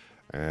Stoke.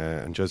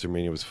 And Jose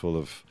Mourinho was full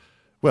of...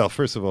 Well,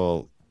 first of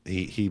all,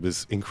 he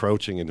was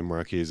encroaching into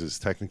Marquez's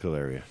technical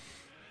area.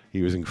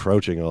 He was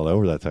encroaching all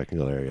over that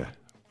technical area.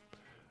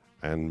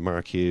 And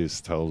Marquez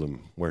told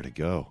him where to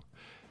go.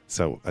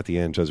 So at the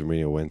end, Jose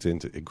Mourinho went in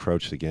to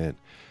encroach again.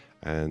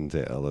 And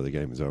although the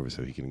game is over,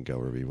 so he can go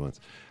wherever he wants.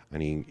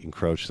 And he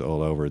encroached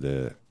all over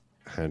the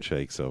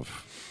handshakes of...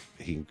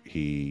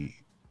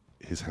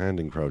 His hand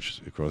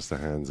encroached across the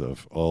hands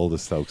of all the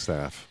Stoke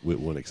staff, with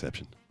one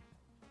exception.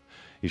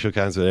 He shook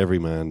hands with every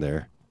man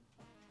there,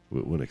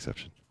 with one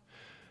exception.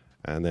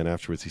 And then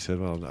afterwards he said,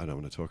 well, I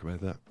don't want to talk about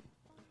that.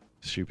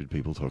 Stupid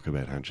people talk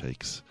about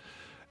handshakes.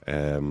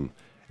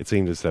 It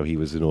seemed as though he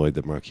was annoyed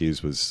that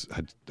Marquez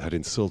had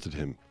insulted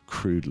him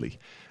crudely,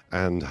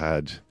 and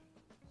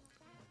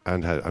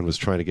was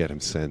trying to get him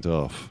sent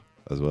off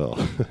as well.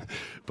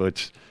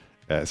 But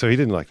so he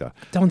didn't like that.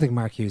 Don't think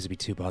Marquez would be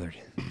too bothered.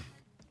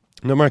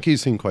 No,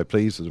 Marquez seemed quite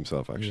pleased with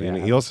himself, actually,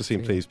 and he also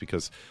seemed pleased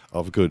because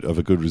of a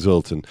good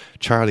result. And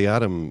Charlie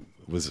Adam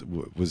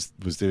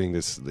was doing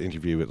this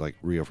interview with like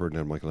Rio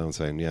Ferdinand and Michael Owen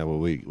saying, yeah,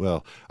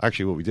 well,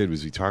 actually what we did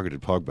was we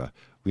targeted Pogba.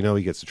 We know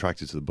he gets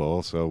attracted to the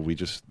ball, so we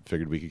just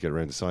figured we could get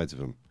around the sides of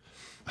him.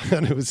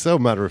 And it was so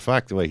matter of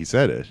fact the way he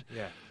said it.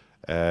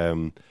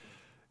 Yeah.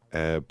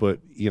 But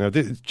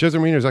Jose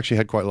Mourinho's actually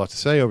had quite a lot to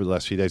say over the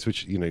last few days,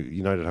 which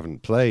United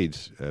haven't played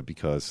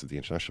because of the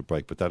international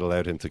break, but that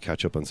allowed him to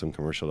catch up on some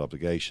commercial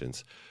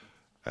obligations.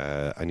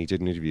 And he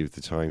did an interview with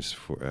the Times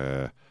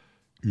for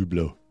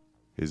Hublot,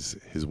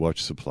 his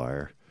watch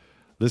supplier.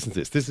 Listen to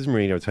this. This is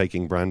Mourinho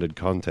taking branded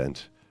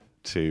content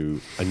to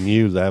a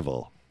new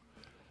level.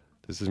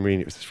 This is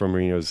from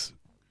Mourinho's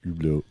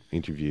Hublot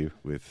interview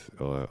with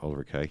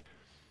Oliver Kay.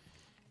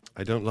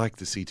 I don't like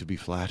the sea to be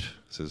flat,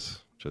 says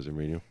Jose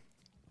Mourinho.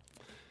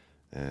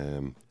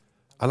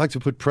 I like to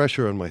put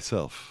pressure on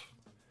myself.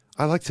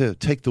 I like to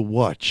take the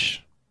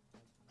watch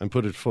and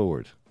put it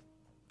forward.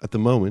 At the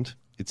moment,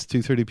 it's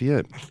 2:30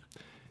 p.m.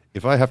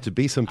 If I have to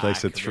be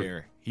someplace at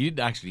 3... He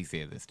didn't actually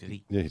say this, did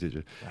he? Yeah, he did.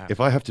 Wow. If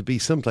I have to be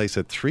someplace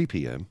at 3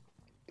 p.m.,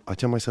 I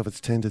tell myself it's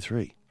 10 to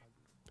 3.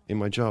 In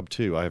my job,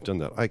 too, I have done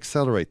that. I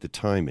accelerate the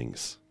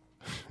timings.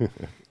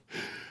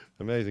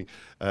 Amazing.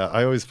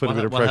 I always put a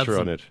bit of pressure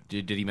on it.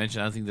 Did he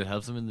mention anything that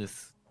helps him in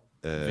this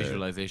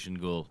visualization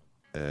goal?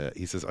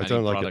 He says, I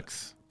don't like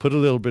it. Put a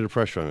little bit of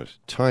pressure on it.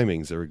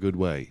 Timings are a good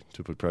way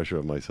to put pressure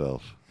on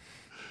myself.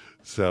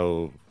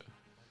 So,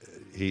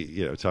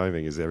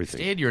 timing is everything.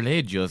 Stay in your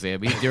lane, Jose. I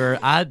mean, there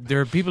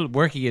are people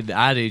working in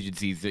ad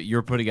agencies that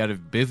you're putting out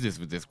of business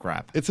with this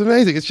crap. It's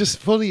amazing. It's just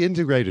fully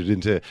integrated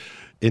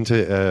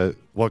into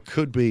what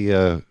could be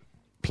a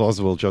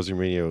plausible Jose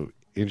Mourinho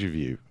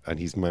interview, and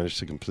he's managed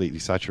to completely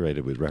saturate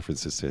it with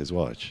references to his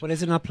watch. Well,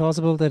 is it not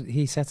plausible that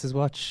he sets his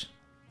watch?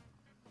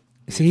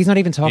 See, he's not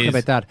even talking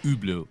about that.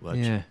 Hublot watch.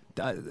 Yeah,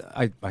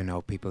 I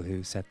know people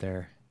who set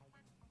their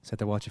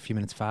watch a few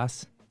minutes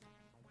fast.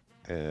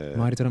 Might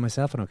have done it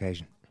myself on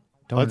occasion.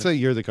 I'd say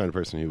you're the kind of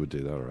person who would do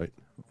that, all right?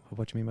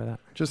 What do you mean by that?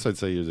 Just I'd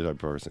say you're the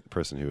type of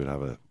person who would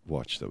have a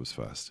watch that was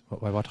fast.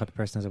 What type of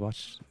person has a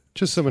watch?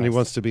 Just someone who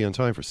wants to be on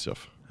time for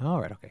stuff.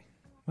 All right, okay.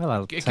 Well,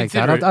 I'll take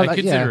that. I'll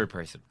consider a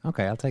person.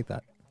 Okay, I'll take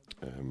that.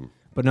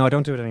 But no, I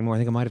don't do it anymore. I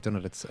think I might have done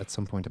it at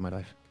some point in my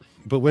life.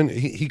 But when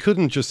he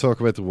couldn't just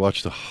talk about the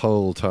watch the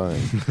whole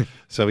time,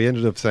 so he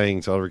ended up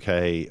saying to Oliver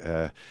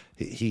Kay,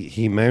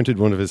 he mounted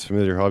one of his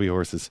familiar hobby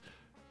horses.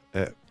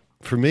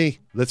 For me,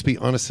 let's be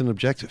honest and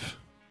objective.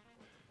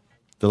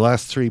 The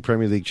last 3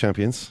 Premier League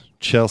champions,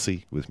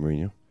 Chelsea with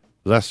Mourinho,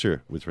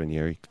 Leicester with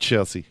Ranieri,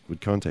 Chelsea with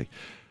Conte.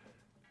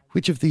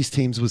 Which of these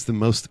teams was the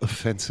most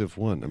offensive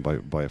one? And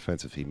by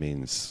offensive, he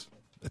means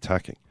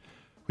attacking.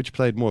 Which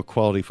played more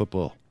quality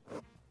football?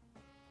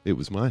 It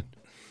was mine.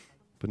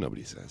 But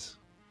nobody says.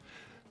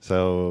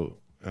 So,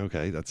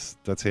 okay, that's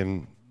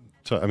him.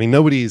 I mean,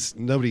 nobody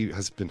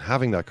has been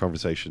having that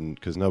conversation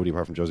because nobody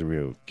apart from Jose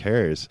Mourinho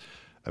cares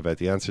about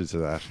the answer to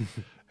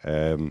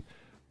that.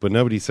 But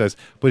nobody says.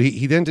 But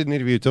he then did an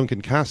interview with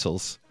Duncan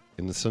Castles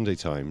in the Sunday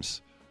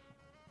Times.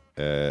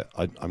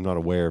 I'm not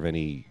aware of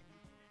any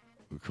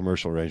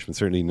commercial arrangement.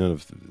 Certainly none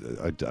of.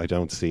 I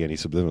don't see any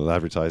subliminal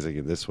advertising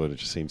in this one. It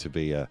just seemed to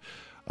be a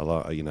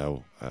lot.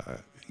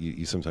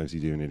 You sometimes you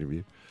do an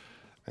interview,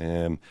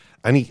 and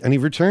he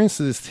returns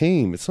to this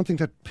theme. It's something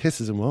that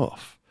pisses him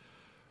off.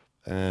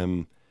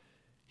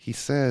 He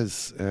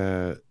says,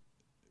 "Where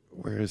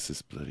is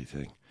this bloody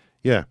thing?"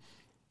 Yeah.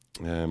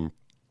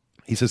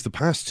 He says the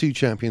past 2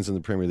 champions in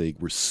the Premier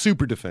League were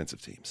super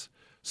defensive teams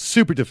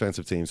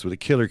with a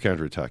killer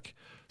counter-attack.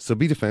 So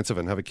be defensive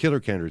and have a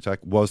killer counter-attack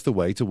was the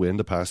way to win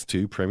the past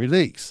 2 Premier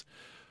Leagues.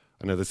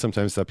 I know that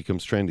sometimes that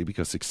becomes trendy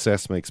because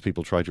success makes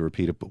people try to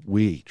repeat it, but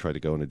we try to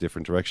go in a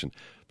different direction.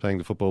 Playing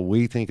the football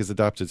we think is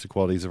adapted to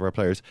qualities of our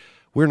players.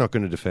 We're not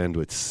going to defend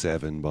with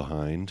 7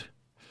 behind.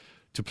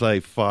 To play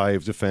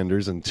 5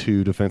 defenders and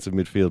 2 defensive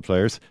midfield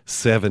players,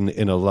 7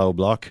 in a low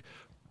block,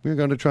 we're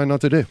going to try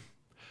not to do.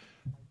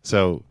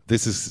 So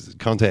this is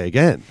Conte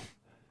again.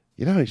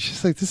 It's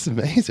just like, this is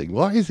amazing.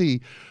 Why is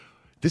he...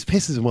 This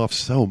pisses him off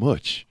so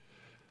much.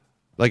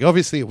 Like,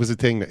 obviously, it was a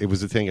thing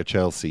at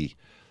Chelsea.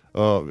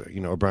 Oh,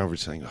 Abramovich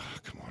saying, "Oh,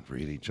 come on,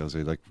 really,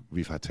 Jose? Like,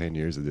 we've had 10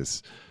 years of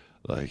this,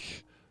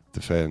 like,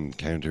 defend,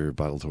 counter,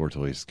 battle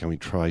tortoise. Can we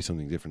try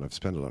something different? I've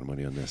spent a lot of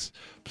money on this.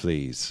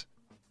 Please,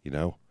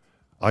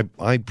 I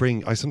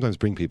sometimes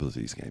bring people to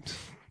these games,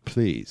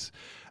 please."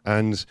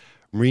 And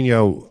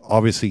Mourinho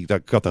obviously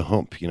that got the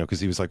hump, because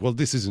he was like, well,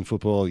 this isn't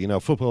football.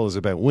 Football is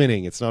about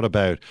winning. It's not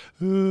about,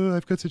 oh,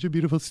 I've got such a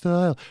beautiful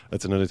style.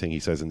 That's another thing he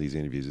says in these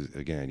interviews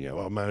again.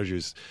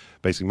 Managers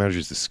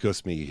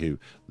disgust me who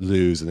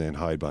lose and then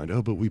hide behind,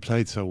 oh, but we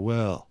played so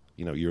well.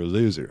 You're a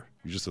loser.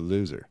 You're just a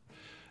loser.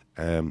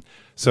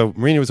 So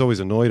Mourinho was always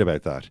annoyed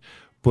about that.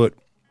 But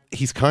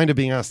he's kind of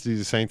being asked to do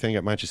the same thing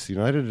at Manchester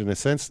United in a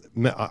sense.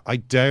 I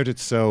doubt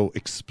it's so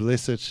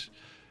explicit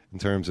in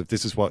terms of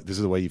this is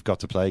the way you've got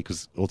to play,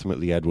 because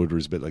ultimately Ed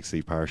Woodward is a bit like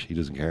Steve Parish. He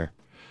doesn't care.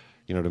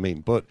 You know what I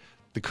mean? But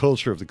the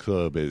culture of the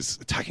club is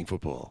attacking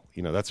football.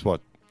 That's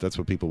what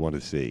people want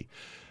to see.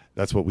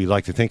 That's what we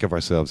like to think of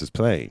ourselves as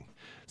playing.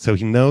 So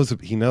he knows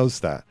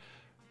that.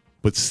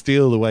 but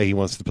still the way he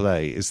wants to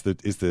play is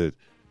the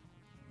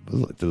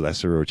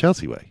Leicester or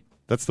Chelsea way.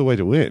 That's the way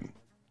to win,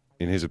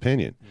 in his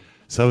opinion.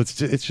 So it's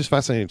just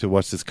fascinating to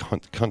watch this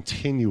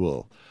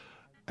continual,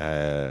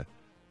 like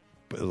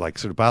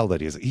sort of battle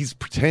that he is. He's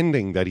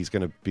pretending that he's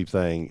going to be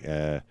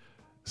playing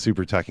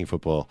super attacking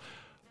football,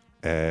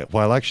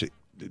 while actually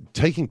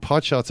taking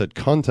pot shots at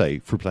Conte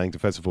for playing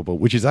defensive football,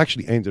 which is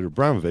actually aimed at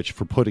Abramovich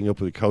for putting up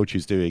with a coach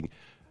who's doing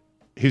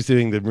the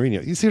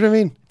Mourinho. You see what I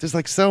mean? There's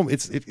like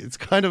it's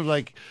kind of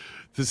like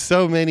there's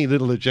so many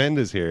little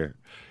agendas here.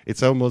 It's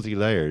so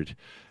multi-layered.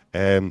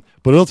 But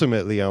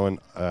ultimately, Owen,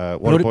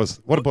 what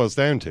it boils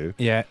down to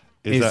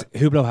is that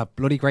Hublot have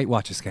bloody great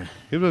watches, Ken.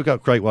 Hublot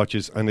got great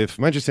watches, and if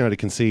Manchester United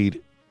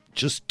concede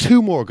just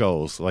 2 more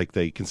goals like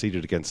they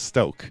conceded against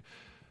Stoke,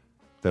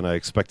 then I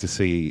expect to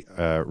see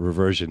a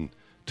reversion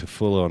to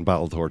full-on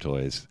battle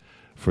tortoise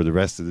for the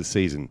rest of the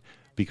season,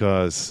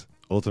 because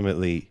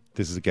ultimately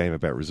this is a game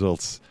about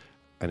results,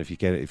 and if you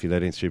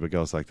let in stupid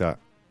goals like that,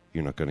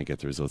 you're not going to get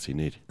the results you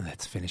need.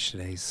 Let's finish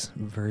today's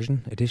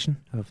edition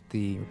of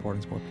the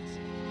Reporting Sport.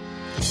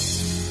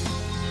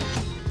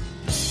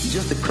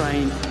 Just a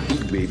crying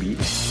big baby,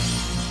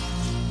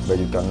 but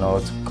you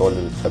cannot call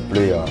a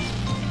player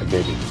a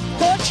baby.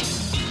 Coach.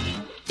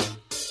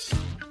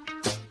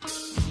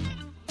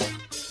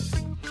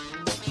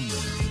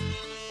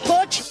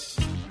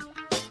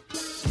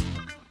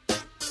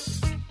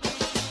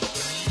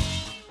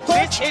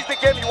 Which is the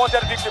game you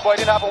wanted a victory, but it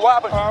didn't happen. What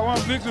happened? I want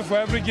victory for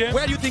every game.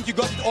 Where do you think you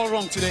got it all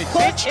wrong today?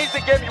 Which is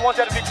the game you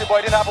wanted a victory, but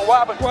it didn't happen.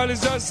 What happened? Well,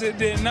 it's just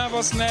the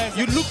nervousness.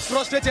 You look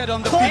frustrated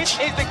on the pitch. Which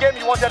is the game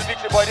you wanted a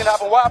victory, but it didn't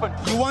happen. What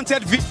happened? You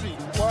wanted victory.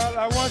 Well,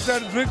 I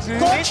wanted victory.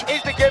 Which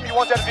is the game you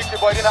wanted a victory,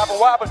 but it didn't happen.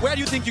 What happened? Where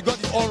do you think you got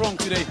it all wrong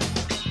today?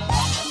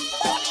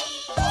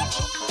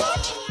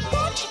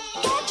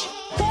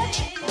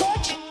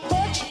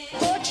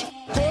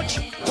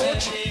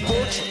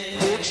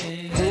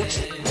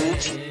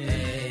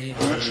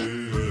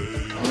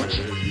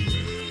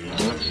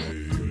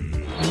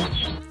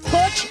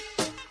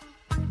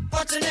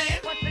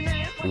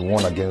 We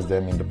won against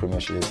them in the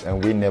Premiership,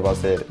 and we never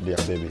said they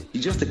are baby.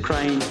 He's just a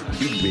crying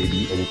big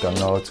baby. And you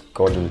cannot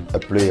call a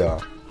player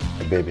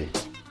a baby.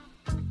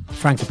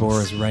 Frank de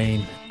Boer's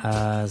reign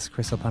as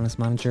Crystal Palace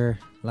manager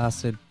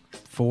lasted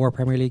 4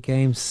 Premier League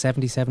games,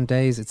 77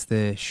 days. It's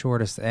the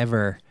shortest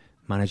ever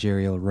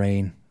managerial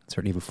reign,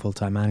 certainly of a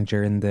full-time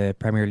manager in the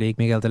Premier League.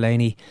 Miguel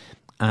Delaney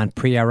and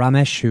Priya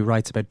Ramesh, who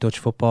writes about Dutch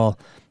football,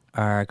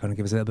 are going to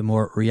give us a little bit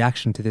more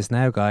reaction to this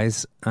now,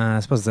 guys.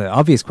 I suppose the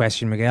obvious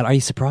question, Miguel, are you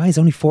surprised?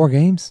 Only 4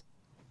 games?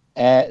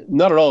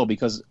 Not at all,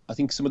 because I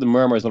think some of the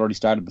murmurs already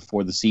started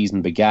before the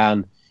season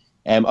began.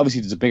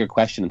 Obviously, there's a bigger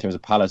question in terms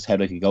of Palace, how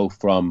they could go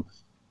from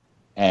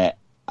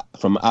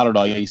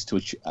Allardyce to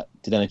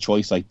then a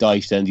choice like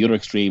Dyche, then the other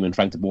extreme in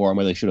Frank de Boer, and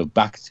whether they should have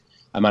backed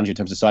a manager in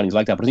terms of signings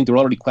like that. But I think there were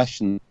already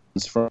questions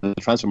for the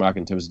transfer market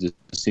in terms of the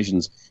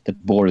decisions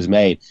that Boer has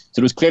made. So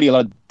there was clearly a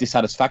lot of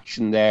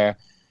dissatisfaction there.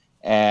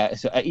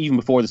 So even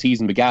before the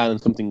season began,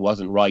 something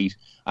wasn't right,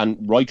 and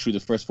right through the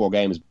first 4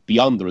 games,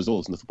 beyond the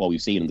results and the football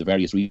we've seen and the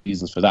various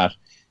reasons for that,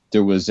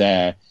 there was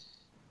a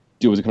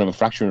kind of a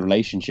fracture in the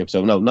relationship.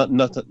 So no,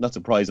 not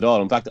surprised at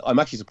all. In fact, I'm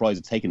actually surprised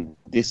it's taken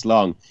this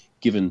long,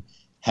 given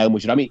how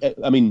much. I mean,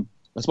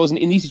 I suppose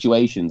in these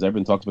situations,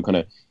 everyone talks about kind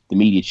of the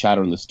media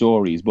chatter and the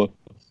stories, but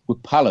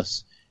with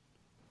Palace,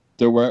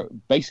 there were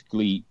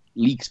basically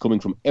leaks coming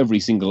from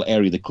every single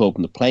area of the club,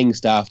 from the playing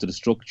staff to the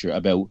structure,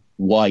 about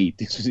why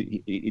this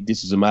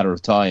is a matter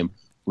of time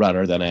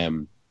rather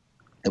than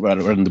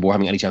the Board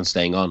having any chance of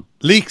staying on.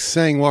 Leaks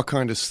saying what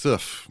kind of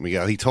stuff,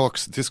 Miguel?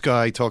 This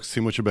guy talks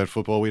too much about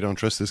football. We don't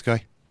trust this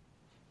guy.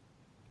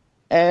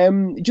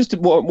 Just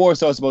more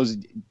so, I suppose,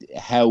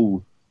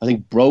 how I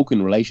think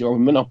broken relation, or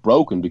not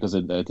broken because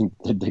I think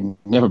they've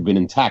never been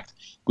intact,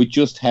 but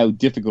just how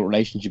difficult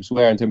relationships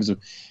were in terms of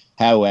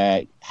how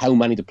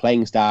many of the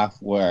playing staff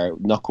were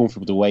not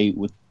comfortable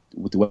with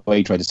the way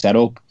he tried to set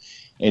up,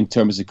 in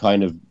terms of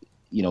kind of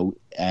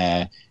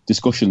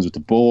discussions with the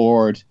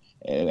board,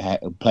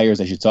 players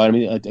they should sign. I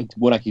mean, I think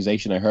one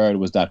accusation I heard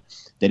was that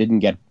they didn't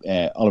get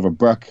Oliver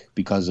Burke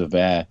because of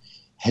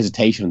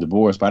hesitation on the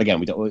board's part.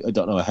 Again, I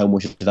don't know how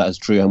much of that is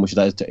true, how much of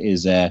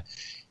that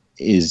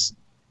is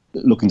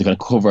looking to kind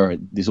of cover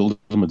this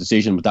ultimate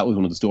decision. But that was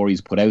one of the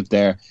stories put out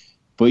there.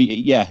 But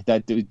yeah,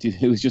 that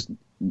it was just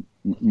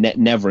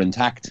never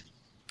intact.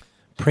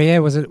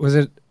 Priya, was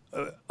it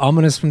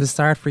ominous from the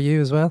start for you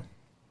as well?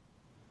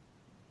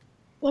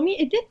 Well, I mean,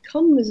 it did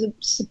come as a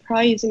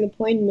surprising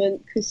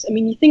appointment, because, I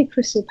mean, you think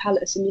Crystal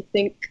Palace and you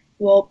think,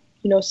 well,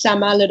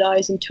 Sam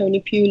Allardyce and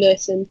Tony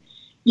Pulis, and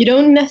you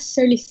don't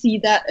necessarily see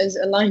that as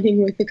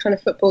aligning with the kind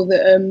of football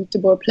that De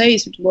Boer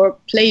plays, De Boer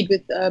played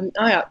with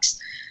Ajax.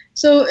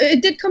 So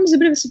it did come as a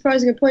bit of a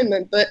surprising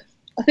appointment, but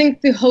I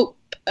think the hope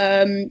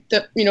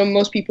that,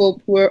 most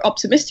people who were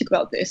optimistic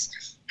about this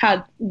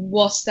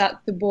was that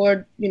the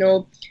board,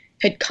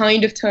 had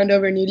kind of turned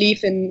over a new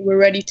leaf and were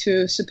ready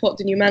to support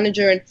the new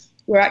manager, and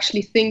we're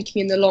actually thinking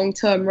in the long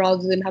term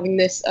rather than having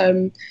this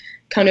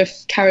kind of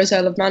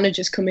carousel of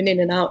managers coming in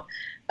and out.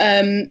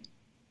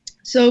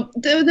 So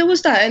there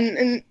was that,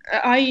 and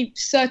I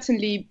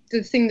certainly,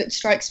 the thing that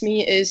strikes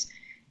me is,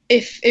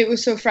 if it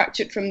was so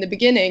fractured from the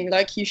beginning,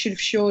 like, you should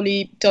have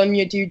surely done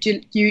your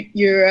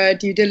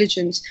due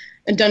diligence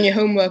and done your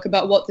homework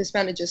about what this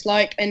manager's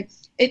like. And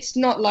it's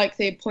not like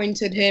they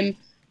appointed him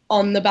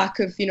on the back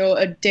of,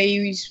 a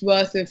day's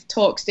worth of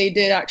talks. They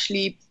did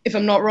actually, if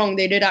I'm not wrong,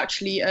 they did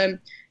actually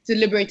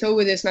deliberate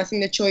over this, and I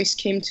think the choice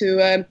came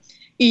to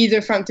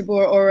either Frank de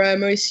Boer or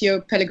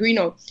Mauricio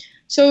Pellegrino.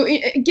 So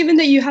given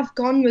that you have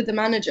gone with the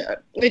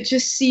manager, it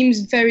just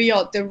seems very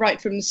odd that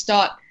right from the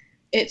start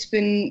it's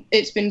been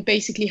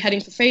basically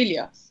heading for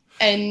failure.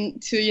 And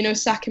to,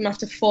 sack him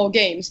after 4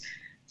 games,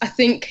 I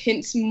think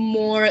hints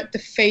more at the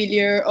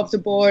failure of the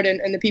board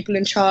and the people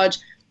in charge,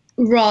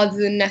 rather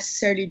than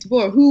necessarily De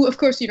Boer, who, of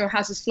course,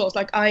 has his flaws.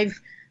 Like,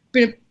 I've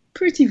been a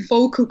pretty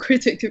vocal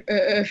critic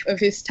of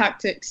his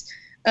tactics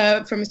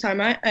from his time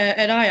at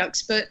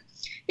Ajax. But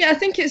yeah, I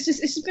think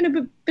it's been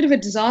a bit of a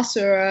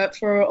disaster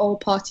for all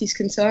parties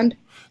concerned.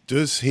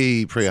 Does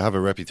he, Priya, have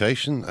a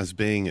reputation as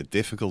being a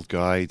difficult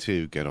guy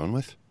to get on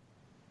with?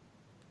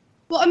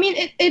 Well, I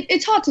mean,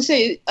 it's hard to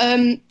say.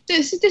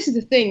 This is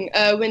the thing.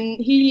 When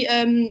he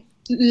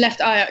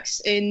left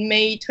Ajax in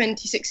May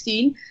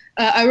 2016,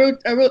 I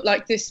wrote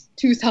like this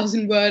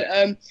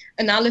 2,000-word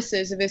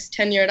analysis of his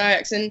tenure at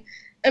Ajax, and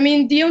I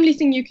mean, the only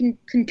thing you can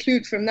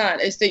conclude from that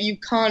is that you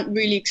can't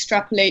really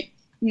extrapolate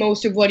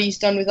most of what he's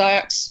done with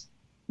Ajax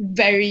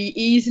very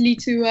easily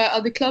to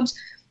other clubs,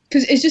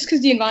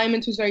 because the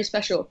environment was very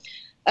special.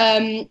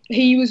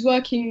 He was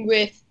working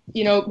with,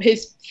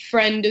 his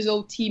friend, his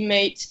old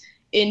teammate,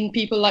 in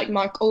people like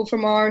Mark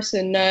Overmars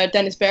and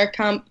Dennis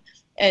Bergkamp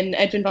and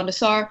Edwin van der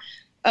Sar.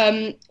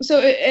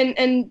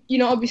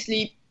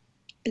 Obviously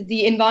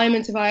the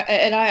environment at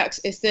Ajax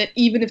is that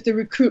even if the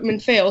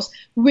recruitment fails,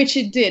 which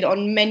it did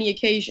on many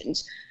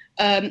occasions,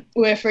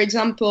 where, for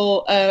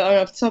example,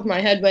 off the top of my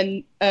head,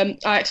 when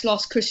Ajax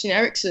lost Christian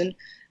Eriksen,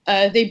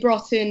 they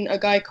brought in a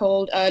guy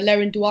called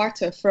Laren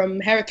Duarte from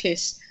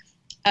Heracles,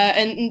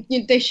 and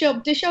they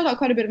shelled out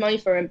quite a bit of money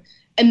for him.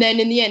 And then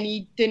in the end,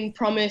 he didn't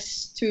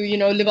promise to,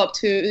 live up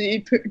to,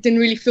 he didn't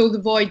really fill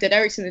the void that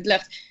Eriksen had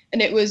left.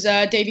 And it was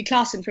Davy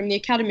Klaassen from the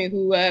academy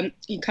who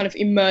he kind of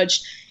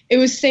emerged. It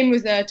was the same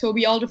with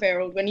Toby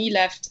Alderweireld. When he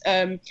left,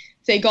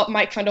 they got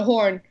Mike van der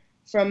Hoorn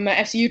from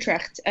FC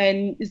Utrecht,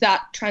 and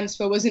that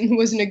transfer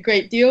wasn't a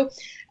great deal.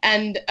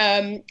 And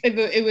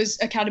it was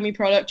academy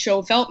product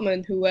Joel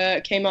Veltman who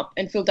came up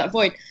and filled that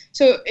void.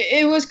 So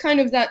it was kind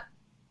of that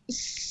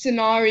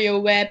scenario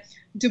where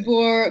De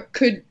Boer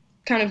could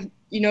kind of,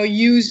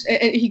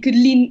 he could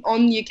lean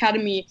on the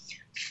academy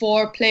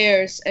for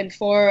players and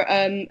for,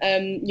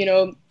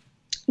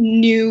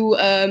 new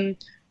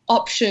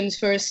options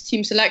for his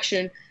team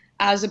selection,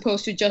 as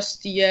opposed to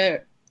just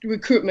the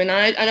recruitment.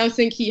 I don't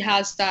think he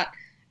has that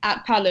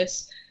at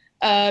Palace.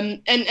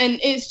 And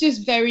it's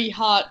just very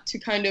hard to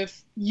kind of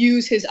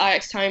use his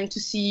Ajax time to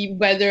see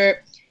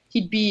whether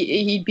he'd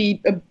be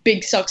a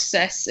big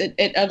success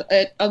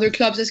at other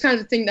clubs. It's kind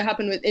of the thing that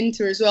happened with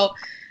Inter as well.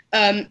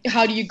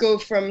 How do you go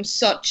from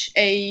such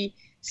a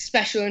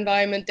special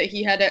environment that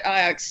he had at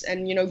Ajax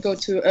and, go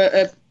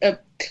to a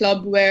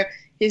club where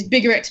his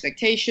bigger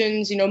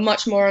expectations,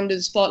 much more under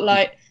the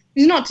spotlight?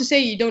 It's not to say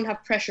you don't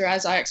have pressure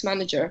as Ajax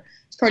manager.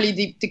 It's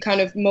probably the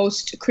kind of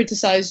most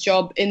criticized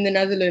job in the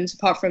Netherlands,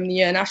 apart from the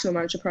national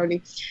manager,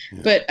 probably.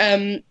 Yeah. But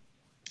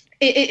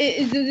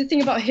the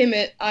thing about him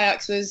at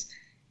Ajax was,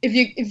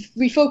 if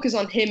we focus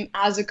on him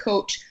as a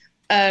coach,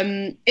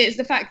 it's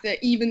the fact that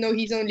even though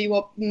he's only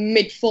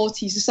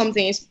mid-40s or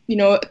something, is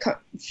a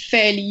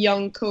fairly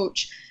young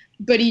coach,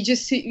 but he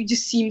just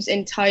seems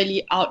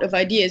entirely out of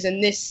ideas.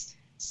 And this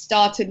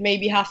started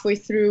maybe halfway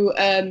through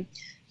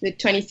the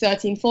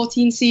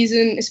 2013-14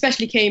 season,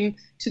 especially came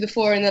to the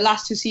fore in the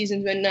last 2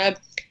 seasons when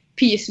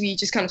PSV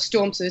just kind of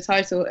stormed to the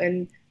title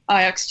and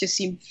Ajax just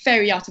seemed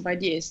very out of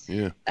ideas.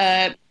 Yeah.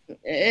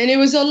 And it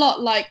was a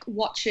lot like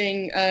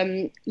watching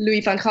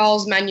Louis van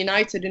Gaal's Man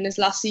United in his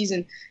last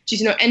season.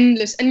 Just,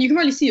 endless, and you can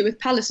really see it with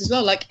Palace as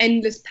well, like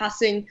endless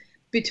passing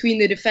between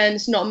the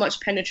defence, not much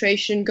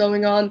penetration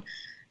going on.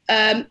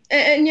 And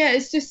yeah,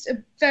 it's just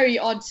a very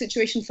odd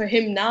situation for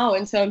him now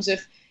in terms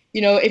of,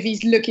 if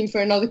he's looking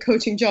for another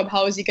coaching job,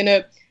 how is he going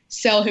to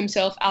sell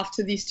himself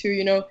after these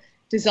 2,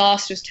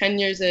 disastrous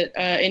tenures at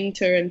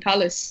Inter and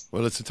Palace?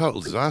 Well, it's a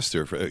total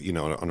disaster for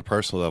on a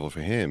personal level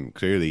for him.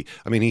 Clearly,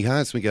 I mean,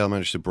 Miguel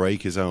managed to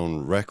break his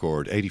own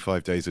record: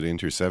 85 days at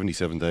Inter,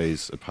 77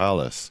 days at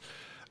Palace.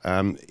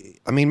 I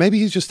mean, maybe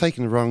he's just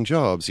taking the wrong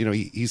jobs.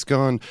 He's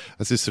gone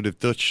as this sort of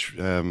Dutch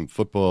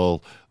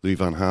football Louis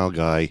van Gaal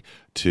guy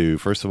to,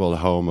 first of all, the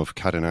home of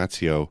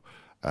Catenaccio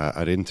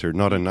at Inter.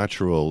 Not a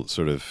natural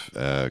sort of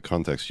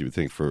context, you would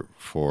think,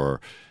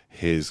 for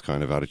his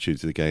kind of attitude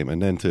to the game,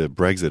 and then to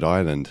Brexit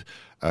Island,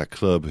 a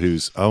club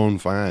whose own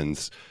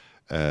fans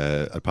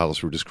at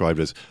Palace were described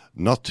as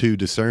not too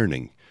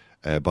discerning.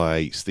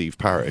 by Steve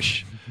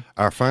Parish.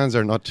 Our fans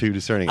are not too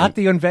discerning. At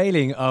the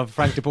unveiling of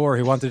Frank de Boer,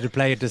 who wanted to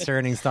play a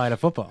discerning style of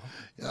football.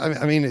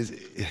 I mean,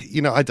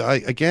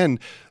 again,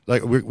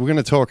 like we're going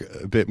to talk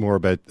a bit more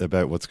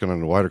about what's going on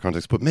in the wider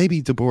context, but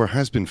maybe de Boer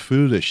has been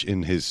foolish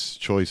in his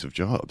choice of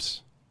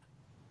jobs.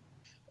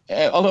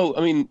 Although,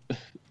 I mean,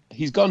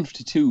 he's gone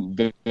to two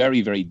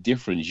very, very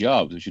different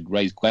jobs, which should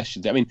raise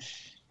questions. I mean,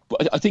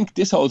 but I think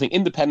this whole thing,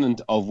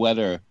 independent of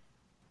whether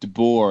de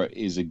Boer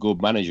is a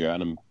good manager,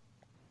 and I'm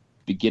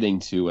beginning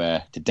to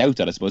doubt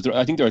that, I suppose.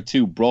 I think there are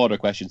two broader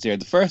questions here.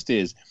 The first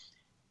is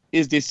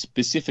this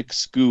specific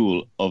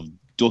school of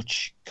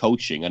Dutch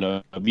coaching, and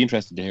I'd be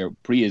interested to hear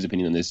Priya's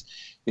opinion on this,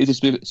 is a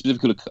specific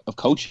school of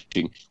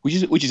coaching, which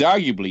is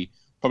arguably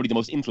probably the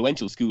most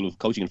influential school of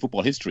coaching in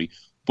football history,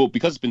 but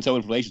because it's been so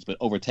influential, it's been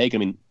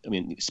overtaken. I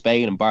mean,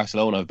 Spain and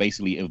Barcelona have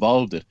basically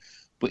evolved it.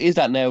 But is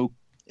that now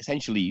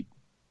essentially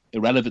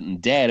irrelevant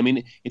and dead? I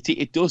mean,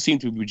 it does seem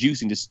to be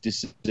reducing this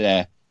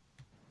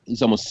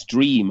almost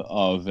stream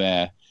of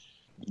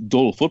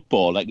dull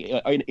football, like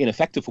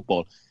ineffective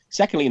football.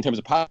 Secondly, in terms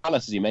of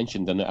Palace, as you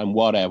mentioned, and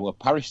what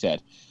Parish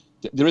said,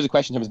 there is a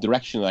question in terms of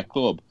direction of that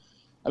club.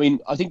 I mean,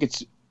 I think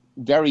it's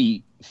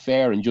very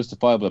fair and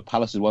justifiable that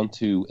Palace want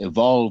to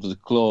evolve as a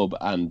club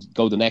and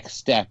go the next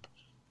step.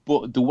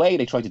 But the way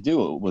they tried to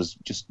do it was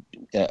just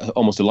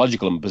almost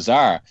illogical and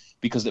bizarre,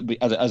 because,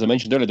 as I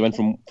mentioned earlier, they went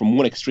from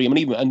one extreme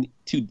and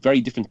two very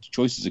different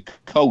choices of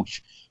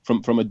coach, from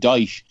a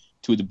Dyche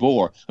to a de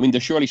Boer. I mean,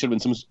 there surely should have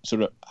been some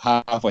sort of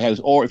halfway house,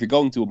 or if you're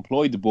going to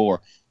employ de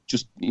Boer,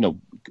 just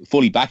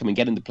fully back him and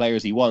get in the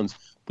players he wants.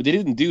 But they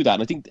didn't do that,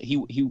 and I think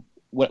he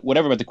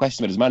whatever about the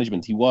question about his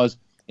management, he was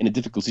in a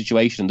difficult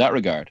situation in that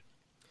regard.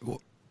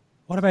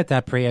 What about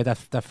that, Priya?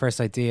 That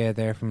first idea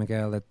there from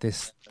Miguel, that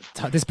this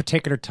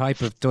particular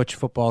type of Dutch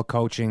football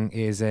coaching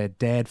is a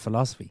dead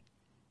philosophy.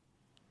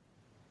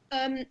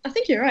 I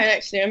think you're right.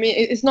 Actually, I mean,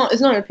 it's not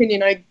an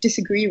opinion I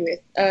disagree with.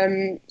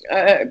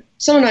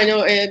 Someone I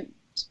know, a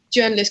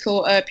journalist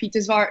called Peter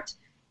Zwart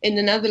in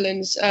the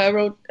Netherlands,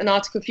 wrote an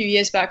article a few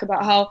years back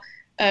about how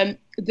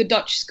the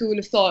Dutch school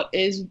of thought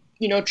is,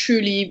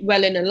 truly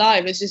well and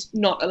alive. It's just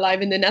not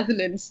alive in the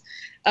Netherlands,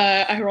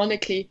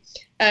 ironically.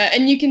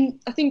 And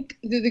I think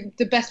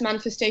the best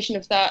manifestation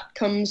of that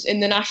comes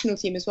in the national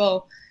team as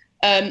well.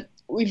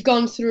 We've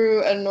gone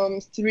through,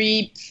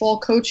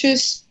 3-4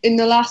 coaches in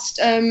the last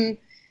 3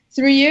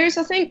 years,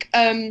 I think.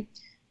 And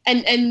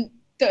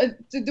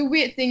the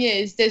weird thing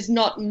is there's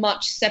not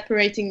much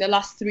separating the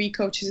last 3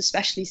 coaches,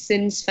 especially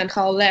since Van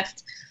Gaal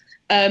left.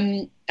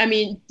 I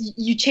mean,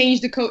 you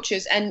change the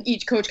coaches and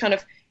each coach kind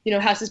of,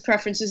 has his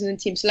preferences and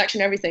team selection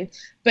and everything.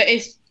 But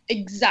it's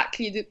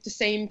exactly the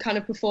same kind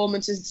of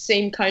performances, the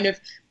same kind of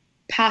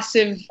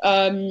passive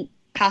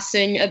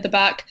passing at the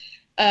back.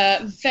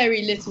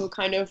 Very little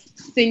kind of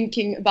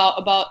thinking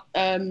about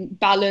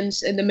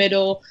balance in the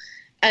middle.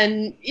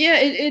 And yeah,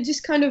 it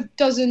just kind of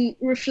doesn't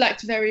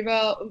reflect very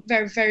well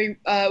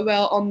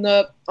on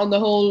the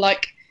whole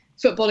like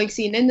footballing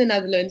scene in the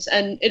Netherlands.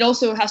 And it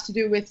also has to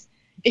do with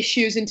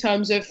issues in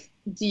terms of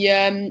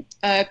the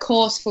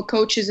course for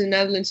coaches in the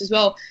Netherlands as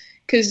well.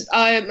 Because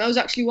I was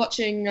actually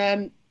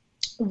watching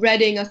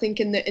Reading, I think,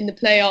 in the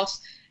playoffs,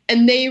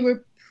 and they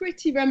were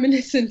pretty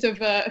reminiscent of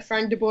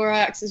Frank de Boer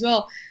Ajax as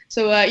well.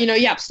 So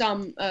Jaap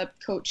Stam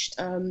coached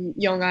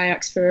young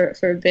Ajax for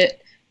a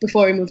bit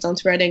before he moved on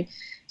to Reading.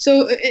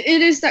 So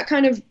it is that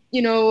kind of,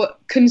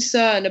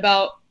 concern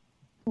about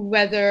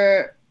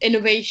whether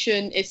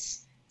innovation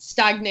is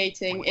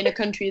stagnating in a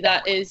country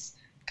that is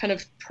kind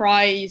of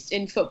prized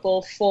in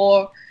football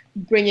for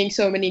bringing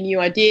so many new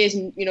ideas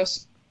and,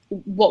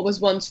 what was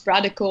once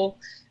radical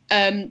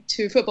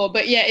to football.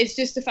 But yeah, it's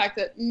just the fact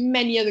that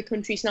many other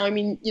countries now, I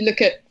mean, you look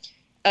at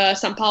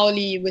San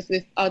Paoli with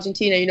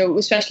Argentina,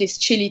 especially his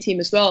Chile team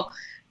as well.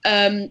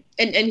 And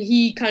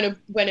he kind of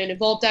went and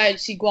evolved that. You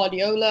see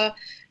Guardiola.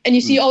 And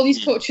you see all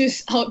these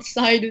coaches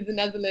outside of the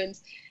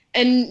Netherlands.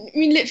 And I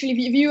mean, literally,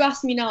 if you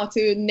ask me now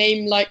to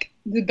name like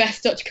the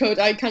best Dutch coach,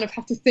 I kind of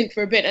have to think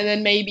for a bit. And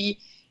then maybe,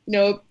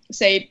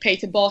 say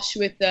Peter Bosz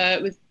with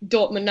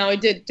Dortmund now. He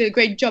did a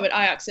great job at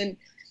Ajax. And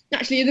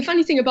actually, the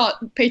funny thing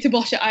about Peter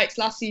Bosz at Ajax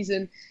last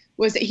season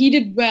was that he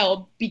did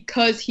well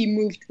because he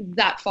moved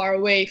that far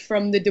away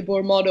from the De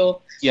Boer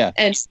model. Yeah.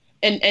 And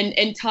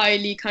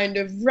entirely kind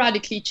of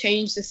radically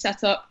changed the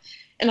setup.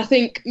 And I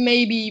think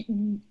maybe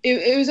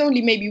it was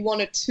only maybe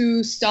 1 or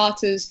 2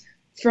 starters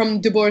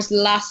from De Boer's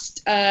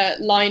last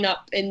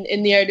lineup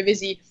in the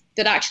Eredivisie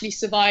that actually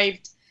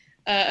survived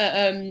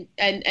and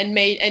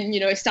made and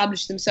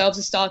established themselves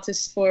as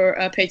starters for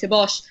Peter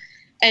Bosz.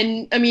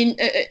 And I mean,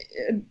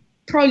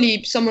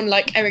 probably someone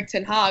like Erik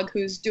ten Hag,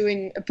 who's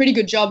doing a pretty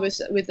good job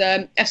with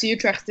FC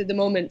Utrecht at the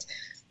moment,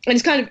 and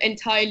it's kind of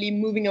entirely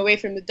moving away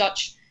from the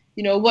Dutch,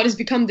 what has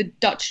become the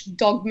Dutch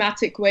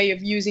dogmatic way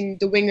of using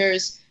the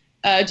wingers.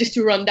 Just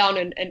to run down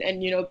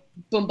and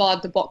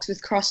bombard the box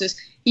with crosses.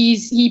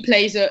 He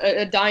plays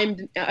a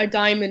diamond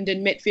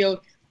in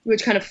midfield,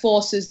 which kind of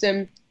forces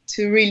them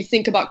to really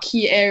think about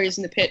key areas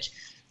in the pitch.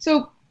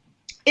 So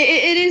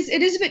it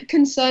is a bit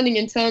concerning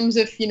in terms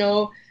of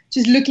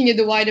just looking at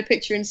the wider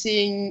picture and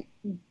seeing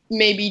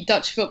maybe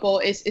Dutch football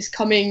is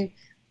coming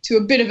to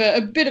a bit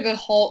of a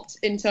halt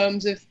in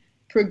terms of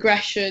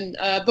progression,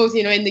 both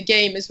in the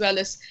game as well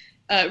as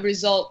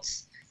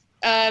results.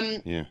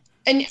 And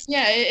it's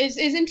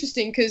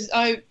interesting because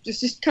I was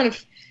just kind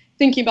of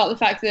thinking about the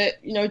fact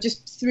that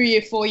just 3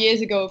 or 4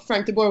 years ago,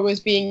 Frank de Boer was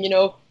being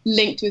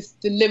linked with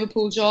the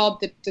Liverpool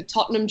job, the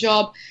Tottenham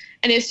job,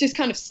 and it's just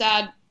kind of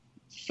sad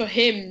for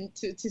him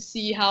to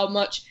see how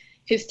much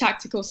his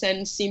tactical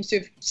sense seems to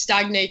have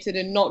stagnated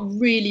and not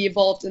really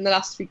evolved in the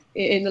last 3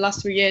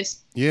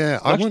 years. Yeah,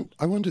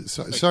 I wonder.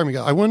 Sorry,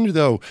 Miguel. I wonder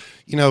though,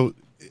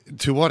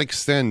 to what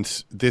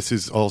extent this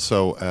is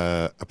also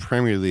a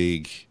Premier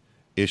League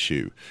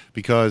issue,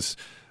 because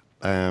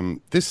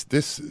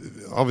this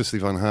obviously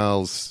Van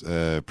Gaal's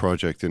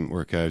project didn't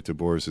work out. De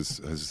Boer's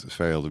has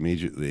failed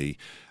immediately,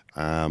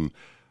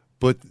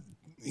 but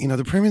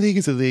the Premier League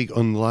is a league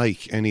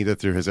unlike any that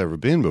there has ever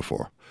been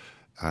before.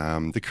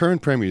 The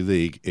current Premier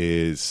League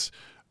is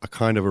a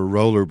kind of a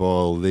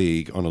rollerball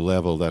league on a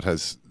level that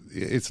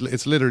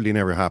it's literally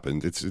never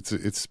happened.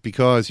 It's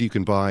because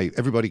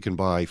everybody can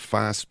buy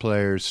fast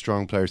players,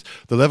 strong players.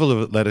 The level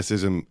of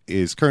athleticism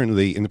is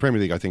currently in the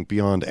Premier League, I think,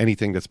 beyond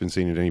anything that's been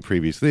seen in any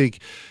previous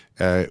league,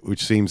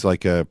 which seems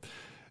like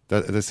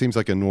that seems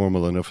like a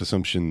normal enough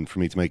assumption for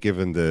me to make,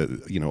 given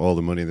all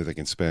the money that they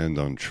can spend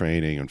on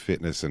training, on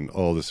fitness, and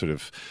all the sort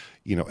of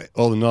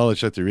all the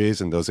knowledge that there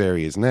is in those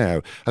areas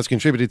now has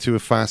contributed to a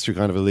faster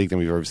kind of a league than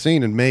we've ever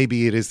seen. And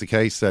maybe it is the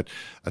case that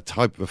a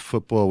type of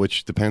football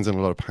which depends on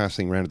a lot of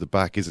passing around at the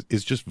back is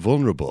just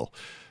vulnerable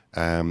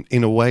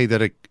in a way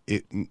that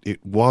it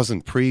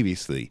wasn't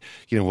previously.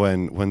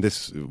 When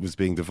this was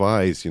being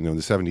devised, in the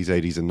 70s,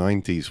 80s and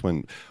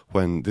 90s,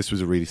 when this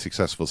was a really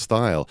successful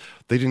style,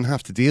 they didn't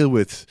have to deal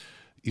with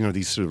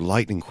these sort of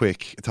lightning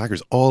quick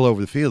attackers all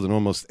over the field in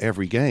almost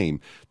every game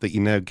that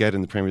you now get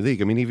in the Premier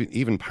League. I mean,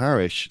 even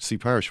Parish,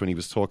 when he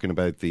was talking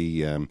about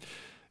when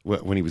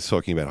he was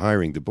talking about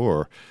hiring De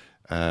Boer,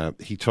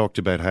 he talked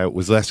about how it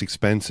was less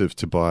expensive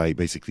to buy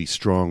basically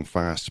strong,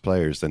 fast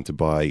players than to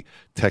buy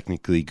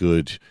technically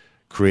good,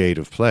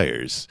 creative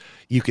players.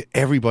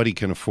 Everybody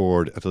can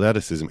afford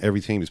athleticism.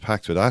 Every team is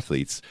packed with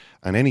athletes,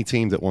 and any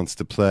team that wants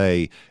to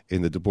play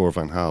in the De Boer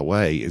Van Gaal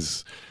way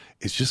is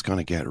just going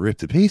to get ripped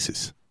to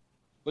pieces.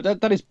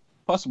 But that is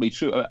possibly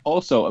true.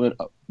 Also, I mean,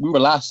 I remember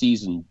last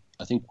season,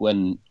 I think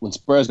when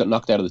Spurs got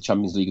knocked out of the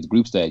Champions League at the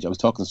group stage, I was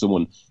talking to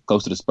someone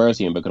close to the Spurs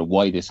team about kind of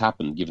why this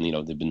happened, given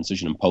they've been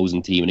such an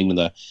imposing team in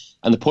England.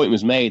 And the point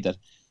was made that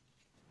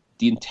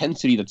the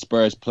intensity that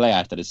Spurs play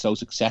at that is so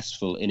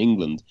successful in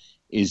England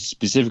is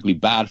specifically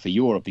bad for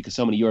Europe because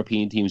so many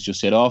European teams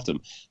just sit off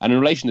them. And in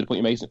relation to the point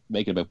you're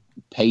making about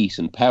pace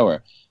and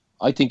power,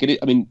 I think it is.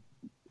 I mean,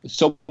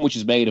 so much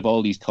is made of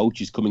all these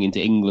coaches coming into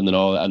England and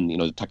all, and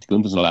the tactical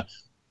influence and all that.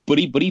 But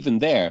even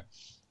there,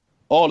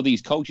 all of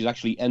these coaches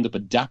actually end up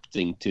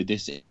adapting to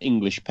this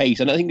English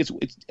pace, and I think it's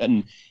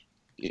and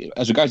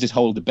as regards this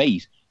whole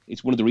debate,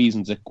 it's one of the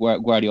reasons that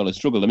Guardiola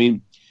struggled. I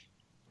mean,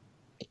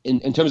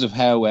 in terms of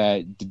how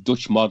the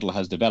Dutch model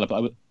has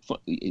developed,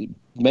 you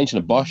mentioned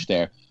a Bosch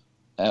there.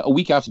 A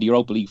week after the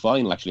Europa League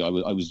final, actually,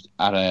 I was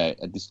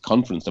at this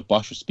conference that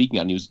Bosch was speaking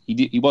at, and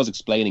he was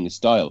explaining his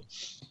style,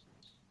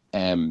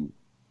 and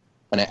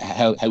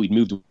how he'd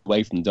moved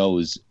away from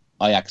those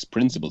Ajax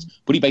principles,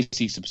 but he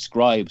basically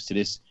subscribes to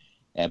this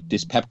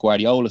Pep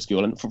Guardiola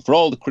school. And for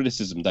all the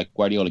criticism that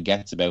Guardiola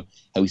gets about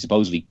how he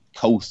supposedly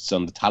coasts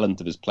on the talent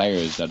of his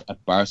players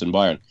at Barca and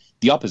Bayern,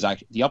 the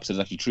opposite is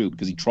actually true,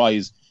 because he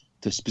tries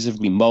to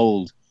specifically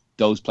mould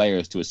those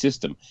players to a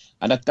system,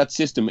 and that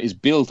system is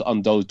built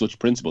on those Dutch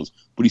principles.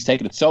 But he's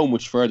taken it so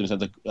much further.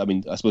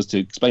 I suppose to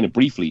explain it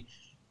briefly,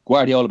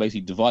 Guardiola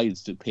basically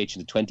divides the pitch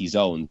into 20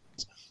 zones,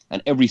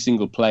 and every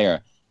single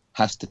player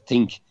has to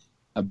think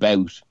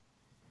about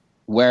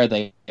where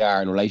they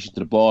are in relation to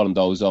the ball in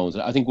those zones.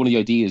 And I think one of the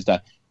ideas is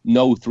that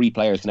no three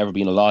players can ever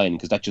be in a line,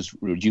 because that just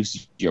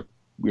reduces your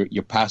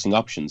passing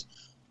options.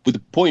 But the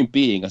point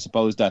being, I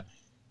suppose, that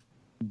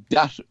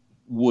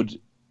would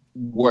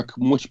work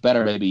much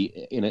better maybe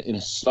in a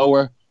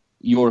slower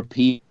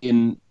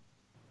European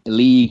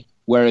league,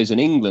 whereas in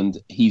England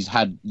he's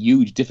had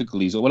huge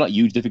difficulties. Well, not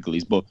huge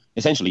difficulties, but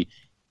essentially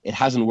it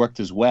hasn't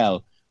worked as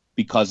well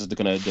because of the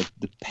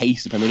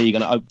pace of the Premier League.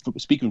 And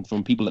speaking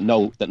from people that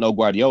know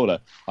Guardiola,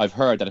 I've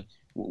heard that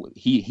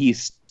he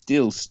is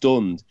still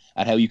stunned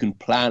at how you can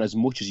plan as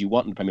much as you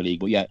want in the Premier League,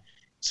 but yet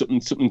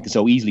something can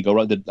so easily go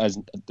wrong. As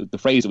the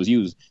phrase that was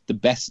used, the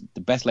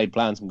best laid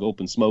plans can go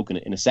up in smoke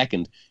in a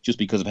second, just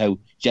because of how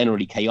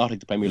generally chaotic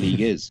the Premier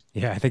League is.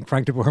 Yeah, I think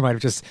Frank de Boer might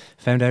have just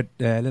found out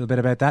a little bit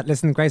about that.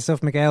 Listen, great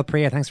stuff, Miguel.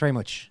 Priya, thanks very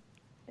much.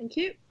 Thank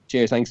you.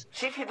 Cheers, thanks.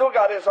 See if you don't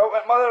get this out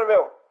at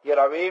Motherwell, you're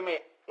away,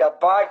 mate. Your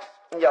bags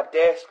in your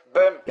desk,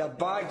 boom. Your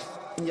bags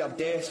in your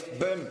desk,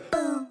 boom.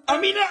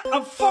 I mean it,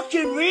 I'm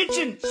fucking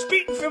raging,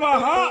 speaking from my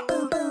heart.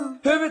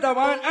 Who would I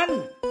want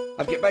in?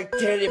 I've got big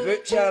Terry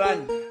Boots here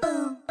in.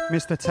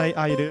 Mr. Tate,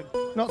 how you doing?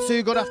 Not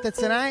too good after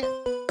tonight.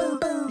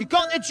 You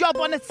got the job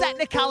on the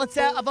technicality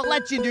of a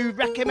legend who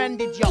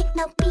recommended you.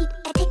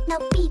 take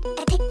no beat.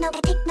 I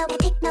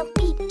take no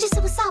beat. Just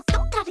so soft,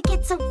 don't gotta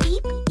get so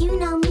deep. You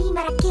know me,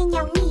 but I can't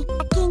yell me.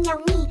 I can't yell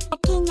me. I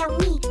can't yell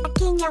me.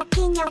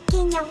 I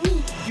can't yell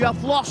me. You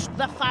have lost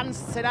the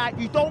fans tonight.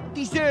 You don't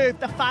deserve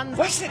the fans.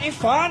 Listen to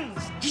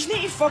fans. You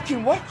need to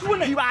fucking work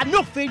on it. You are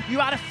nothing. You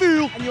are a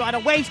fool, and you are a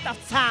waste of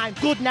time.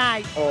 Good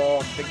night.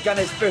 Oh, the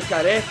Guinness Book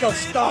of Records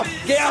stuff.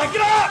 Get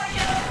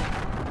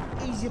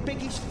up! He's the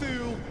biggest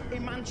fool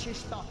in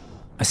Manchester.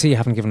 I see you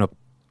haven't given up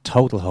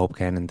total hope,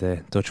 Ken, in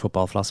the Dutch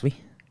football philosophy,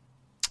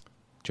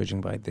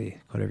 judging by the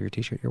colour of your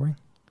t-shirt you're wearing.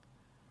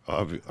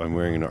 I'm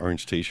wearing an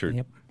orange t-shirt.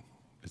 Yep.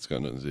 It's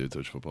got nothing to do with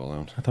Dutch football,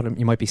 Alan. I thought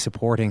you might be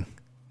supporting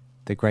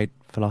the great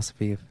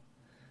philosophy of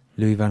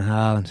Louis van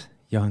Gaal and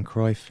Johan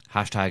Cruyff.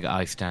 Hashtag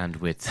I stand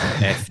with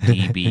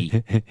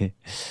FDB.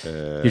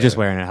 You're just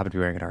happen to be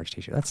wearing an orange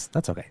t-shirt.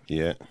 That's okay.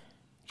 Yeah.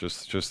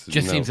 Just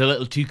seems a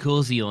little too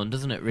cosy on,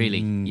 doesn't it, really?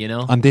 You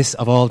know? On this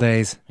of all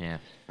days. Yeah.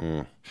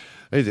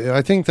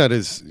 I think that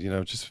is,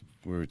 just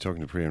we were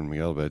talking to Priya and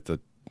Miguel about that.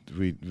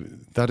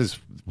 That is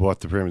what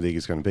the Premier League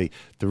is going to be.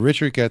 The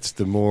richer it gets,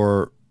 the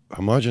more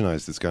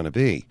homogenized it's going to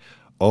be.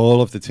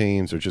 All of the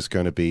teams are just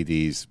going to be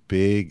these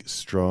big,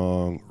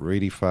 strong,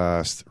 really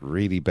fast,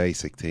 really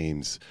basic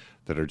teams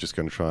that are just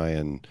going to try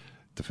and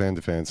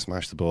defend,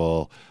 smash the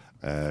ball,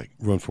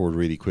 run forward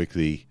really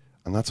quickly,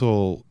 and that's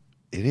all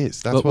it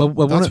is. That's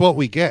what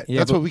we get. Yeah,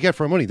 that's what we get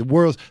for our money.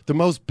 The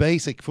most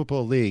basic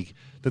football league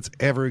that's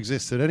ever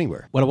existed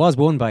anywhere. Well, it was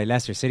won by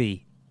Leicester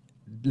City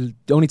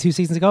only 2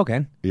 seasons ago,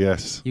 Ken.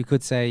 Yes. You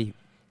could say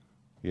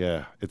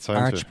it's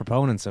arch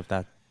proponents of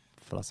that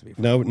philosophy.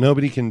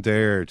 Nobody can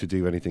dare to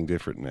do anything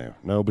different now.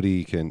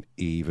 Nobody can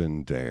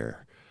even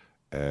dare.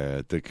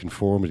 The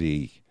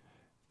conformity,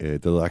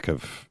 the lack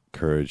of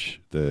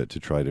courage to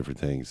try different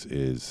things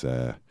is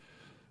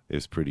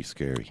pretty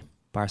scary.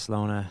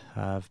 Barcelona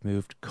have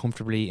moved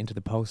comfortably into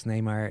the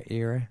post-Neymar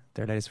era.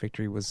 Their latest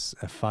victory was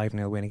a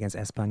 5-0 win against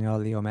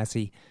Espanyol. Leo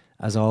Messi,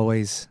 as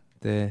always,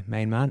 the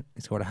main man.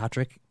 He scored a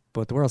hat-trick.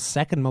 But the world's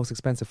second most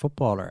expensive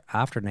footballer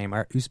after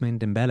Neymar, Ousmane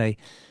Dembele,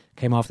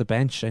 came off the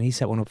bench and he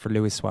set one up for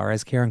Luis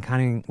Suarez. Kieran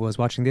Canning was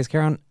watching this.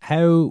 Kieran,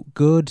 how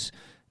good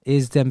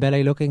is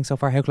Dembele looking so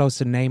far? How close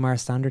to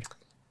Neymar's standard?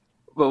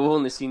 Well, we've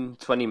only seen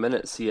 20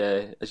 minutes. He,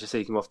 as you say,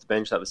 he came off the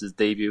bench. That was his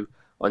debut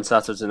on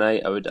Saturday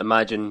night. I would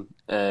imagine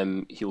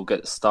he will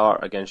get the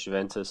start against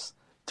Juventus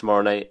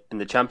tomorrow night in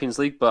the Champions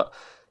League. But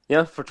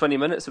yeah, for 20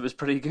 minutes it was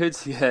pretty good.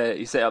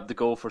 He set up the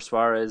goal for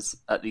Suarez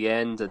at the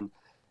end, and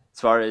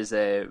Suarez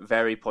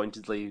very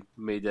pointedly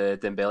made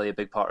Dembele a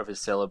big part of his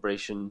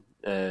celebration.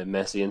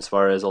 Messi and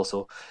Suarez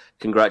also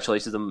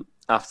congratulated him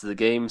after the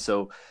game.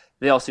 So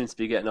they all seem to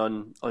be getting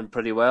on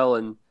pretty well.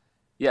 And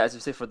yeah, as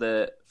you say,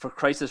 for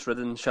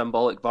crisis-ridden,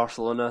 shambolic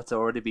Barcelona to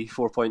already be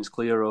 4 points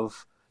clear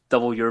of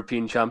double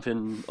European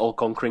champion,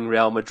 all-conquering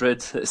Real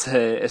Madrid,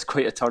 it's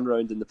quite a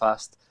turnaround in the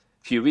past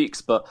few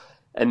weeks. But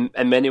in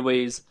many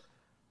ways,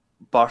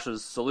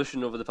 Barca's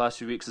solution over the past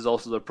few weeks is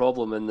also their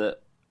problem, in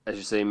that, as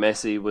you say,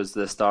 Messi was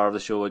the star of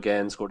the show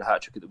again, scored a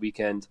hat-trick at the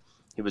weekend.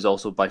 He was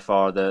also by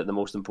far the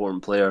most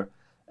important player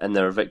in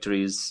their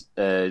victories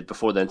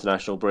before the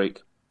international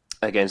break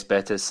against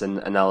Betis and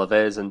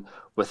Alaves. And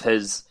with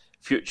his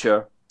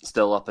future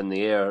still up in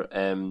the air,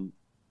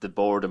 the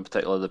board, in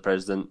particular the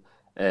president,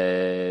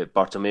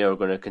 Bartomeu, are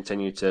going to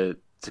continue to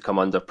come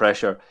under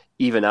pressure,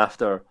 even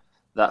after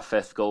that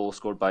fifth goal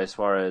scored by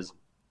Suarez.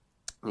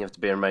 You have to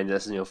bear in mind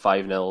this is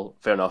 5-0.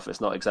 Fair enough,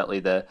 it's not exactly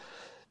the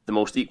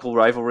most equal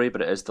rivalry,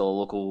 but it is still a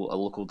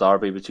local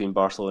derby between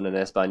Barcelona and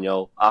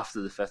Espanyol.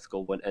 After the fifth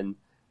goal went in,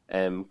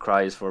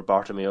 cries for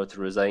Bartomeu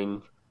to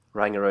resign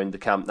rang around the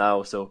Camp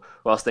Nou. So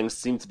whilst things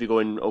seem to be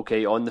going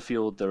okay on the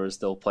field, there is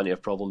still plenty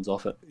of problems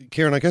off it.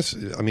 Kieran,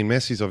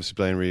 Messi's obviously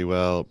playing really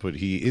well, but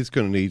he is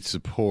going to need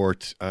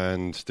support,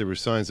 and there were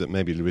signs that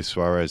maybe Luis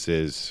Suarez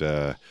is...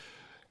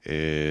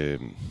 he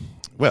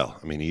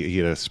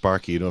had a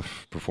sparky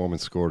enough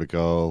performance, scored a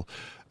goal,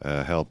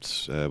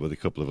 helped with a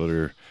couple of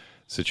other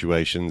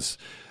situations.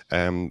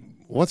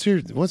 What's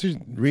your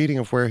reading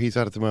of where he's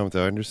at the moment,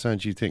 though? I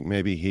understand you think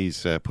maybe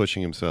he's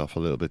pushing himself a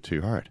little bit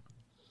too hard.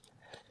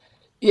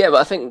 Yeah,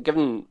 but I think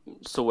given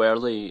so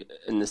early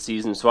in the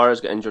season, Suarez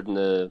got injured in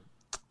the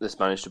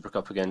Spanish Super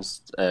Cup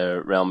against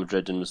Real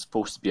Madrid and was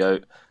supposed to be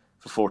out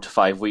for 4 to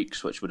 5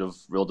 weeks, which would have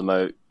ruled him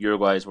out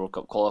Uruguay's World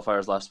Cup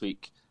qualifiers last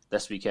week,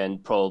 this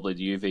weekend, probably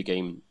the Juve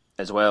game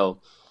as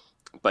well.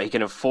 But he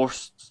kind of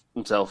forced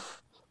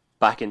himself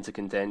back into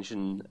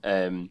contention,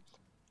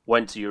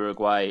 went to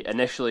Uruguay,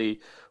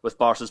 initially with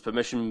Barca's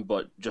permission,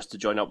 but just to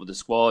join up with the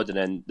squad. And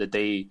then the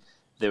day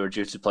they were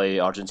due to play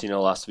Argentina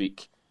last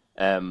week,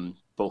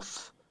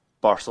 both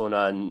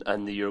Barcelona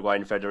and the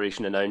Uruguayan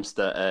Federation announced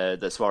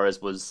that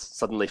Suarez was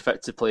suddenly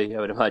fit to play, I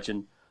would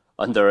imagine,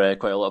 under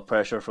quite a lot of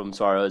pressure from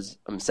Suarez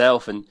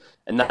himself. And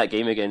in that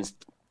game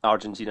against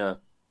Argentina,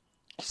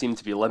 he seemed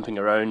to be limping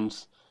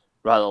around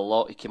rather a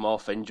lot. He came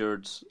off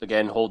injured,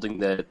 again holding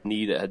the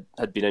knee that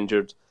had been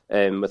injured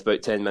with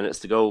about 10 minutes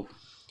to go.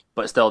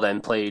 But still then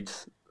played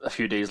a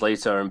few days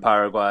later in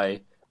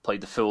Paraguay,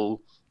 played the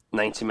full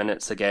 90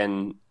 minutes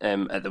again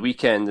at the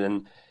weekend.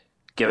 And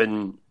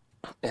given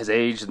his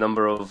age, the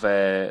number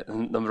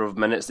of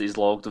minutes that he's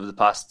logged over the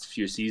past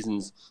few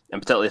seasons,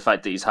 and particularly the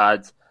fact that he's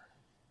had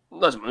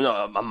not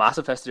a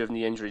massive history of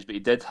knee injuries, but he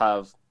did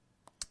have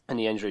a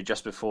knee injury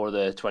just before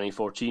the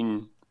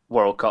 2014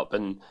 World Cup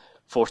and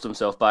forced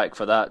himself back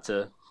for that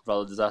to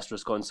rather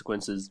disastrous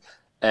consequences.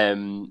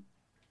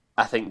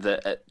 I think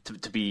that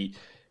to be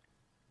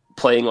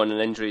playing on an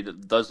injury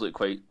that does look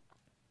quite,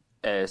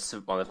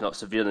 if not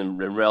severe,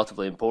 and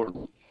relatively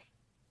important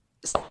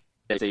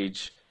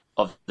stage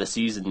of the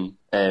season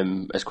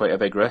is quite a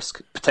big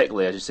risk,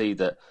 particularly as you say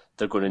that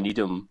they're going to need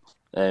him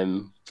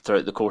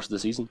throughout the course of the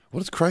season.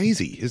 Well, it's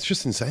crazy. It's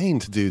just insane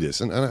to do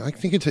this, and I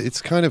think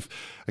it kind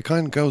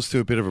of goes to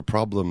a bit of a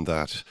problem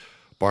that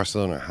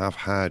Barcelona have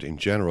had in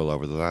general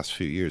over the last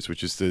few years,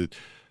 which is the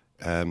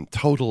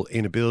total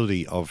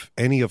inability of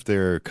any of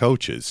their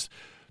coaches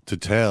to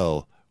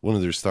tell one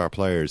of their star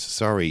players,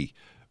 sorry,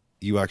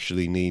 you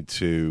actually need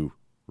to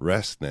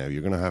rest now.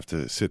 You're going to have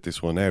to sit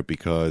this one out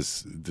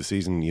because the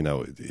season,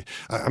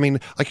 I mean,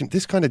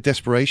 this kind of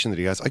desperation that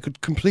he has, I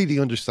could completely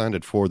understand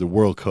it for the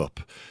World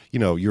Cup.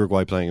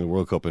 Uruguay playing in the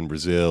World Cup in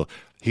Brazil.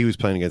 He was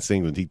playing against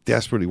England. He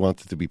desperately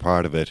wanted to be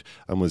part of it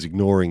and was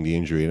ignoring the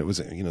injury. And it was,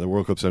 the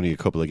World Cup's only a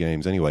couple of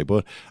games anyway.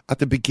 But at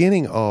the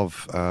beginning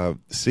of the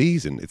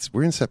season,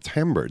 we're in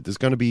September. There's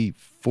going to be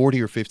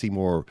 40 or 50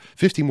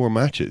 more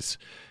matches.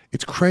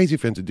 It's crazy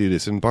for him to do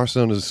this. And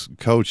Barcelona's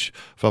coach,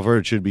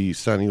 Valverde, should be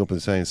standing up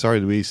and saying, sorry,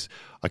 Luis,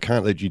 I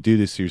can't let you do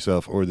this to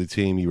yourself or the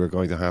team. You are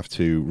going to have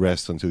to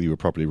rest until you were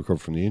properly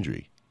recovered from the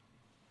injury.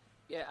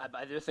 Yeah,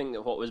 I do think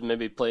that what was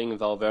maybe playing in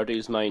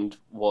Valverde's mind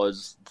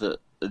was that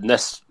in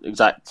this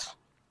exact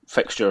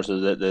fixture,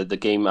 so the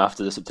game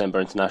after the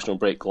September international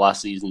break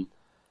last season,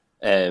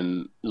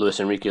 Luis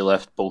Enrique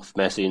left both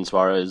Messi and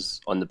Suarez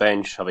on the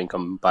bench, having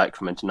come back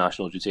from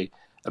international duty,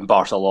 and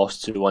Barca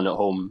lost 2-1 at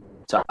home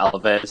to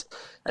Alaves.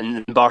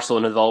 And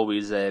Barcelona have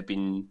always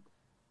been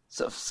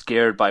sort of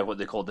scared by what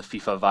they call the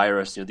FIFA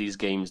virus, these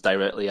games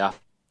directly after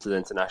the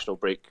international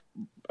break,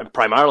 and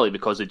primarily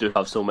because they do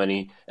have so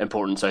many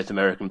important South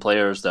American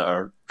players that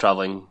are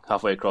travelling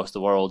halfway across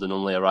the world and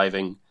only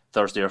arriving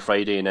Thursday or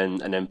Friday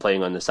and then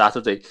playing on the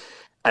Saturday.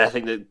 And I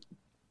think that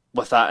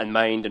with that in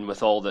mind and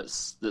with all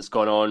that's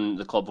gone on in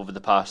the club over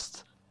the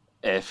past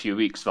few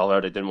weeks,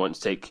 Valverde didn't want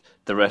to take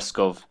the risk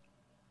of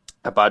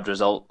a bad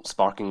result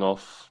sparking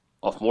off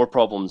more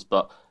problems.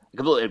 But I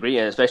completely agree,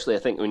 and especially I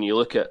think when you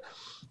look at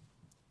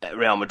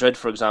Real Madrid,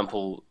 for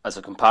example, as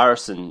a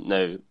comparison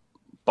now,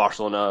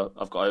 Barcelona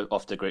have got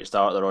off to a great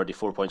start. They're already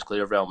 4 points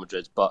clear of Real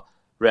Madrid, but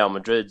Real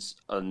Madrid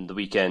on the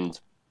weekend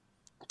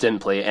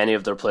didn't play any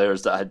of their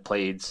players that had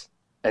played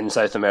in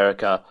South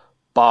America,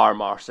 bar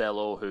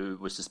Marcelo, who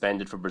was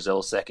suspended for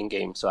Brazil's second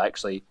game, so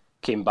actually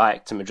came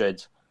back to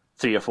Madrid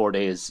 3 or 4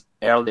 days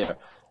earlier.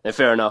 Now,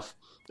 fair enough,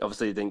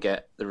 obviously they didn't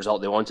get the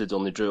result they wanted,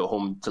 only drew at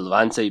home to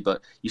Levante,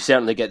 but you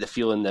certainly get the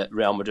feeling that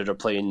Real Madrid are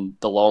playing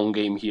the long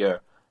game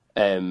here,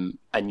 and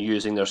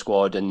using their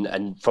squad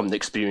and from the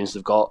experience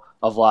they've got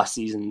of last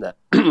season, that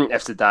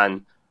if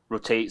Zidane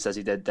rotates as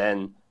he did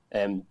then,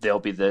 they'll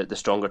be the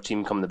stronger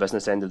team come the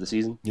business end of the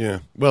season.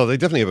 Yeah, well, they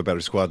definitely have a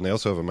better squad, and they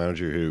also have a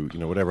manager who,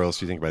 whatever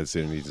else you think about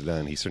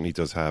Zidane, he certainly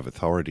does have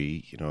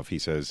authority. If he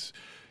says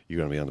you're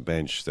going to be on the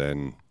bench,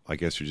 then I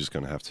guess you're just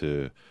going to have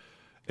to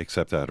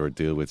accept that or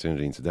deal with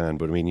Zinedine Zidane.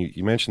 But I mean,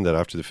 you mentioned that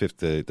after the fifth,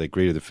 they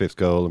greeted the fifth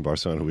goal, and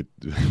Barcelona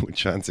would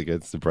chance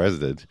against the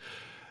president.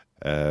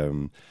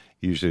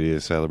 Usually a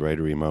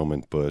celebratory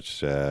moment,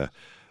 but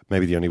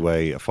maybe the only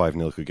way a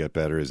 5-0 could get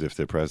better is if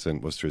the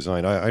president was to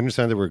resign. I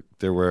understand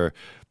there were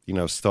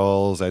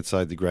stalls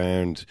outside the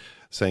ground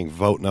saying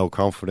vote no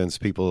confidence.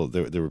 People,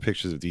 there were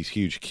pictures of these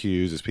huge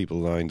queues as people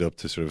lined up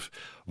to sort of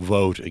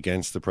vote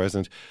against the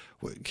president.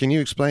 Can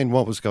you explain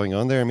what was going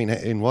on there? I mean,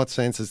 in what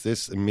sense is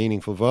this a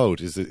meaningful vote?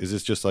 Is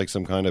this just like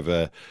some kind of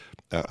a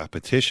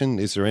petition?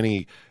 Is there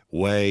any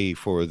way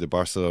for the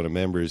Barcelona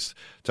members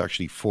to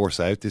actually force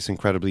out this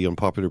incredibly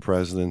unpopular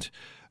president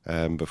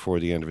before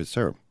the end of his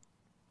term?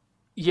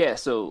 Yeah,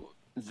 so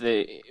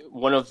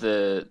one of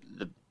the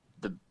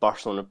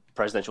Barcelona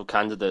presidential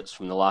candidates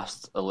from the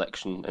last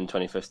election in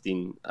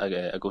 2015,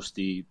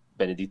 Agustí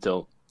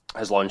Benedito,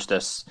 has launched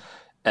this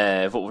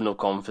vote with no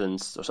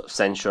confidence or sort of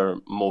censure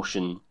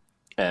motion,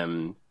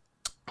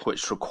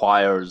 which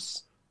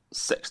requires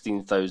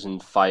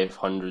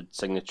 16,500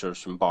 signatures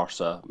from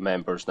Barca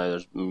members. Now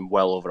there's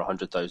well over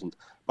 100,000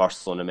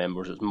 Barcelona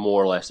members. It's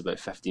more or less about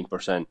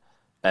 15%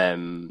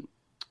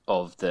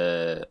 of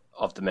the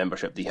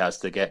membership that he has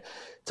to get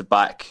to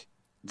back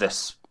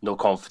this no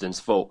confidence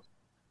vote.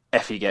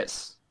 If he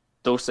gets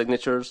those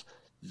signatures,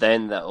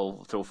 then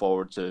that'll throw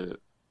forward to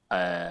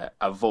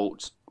a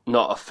vote,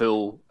 not a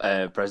full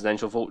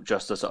presidential vote,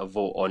 just a sort of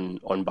vote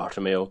on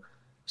Bartomeu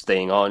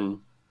staying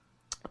on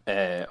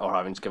or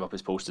having to give up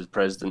his post as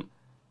president.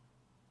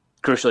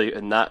 Crucially,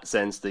 in that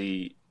sense,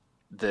 the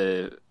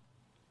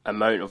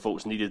amount of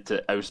votes needed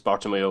to oust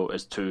Bartomeu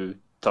is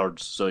 2/3,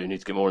 so you need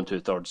to get more than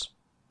 2/3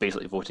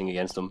 basically voting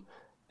against him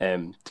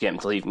to get him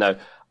to leave. Now,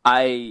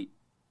 I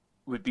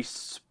would be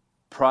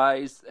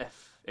surprised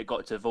if it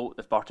got to a vote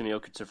if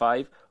Bartomeu could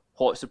survive.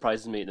 what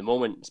surprises me at the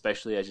moment,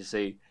 especially as you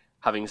say,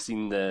 having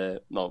seen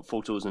the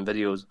photos and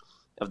videos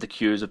of the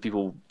queues of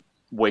people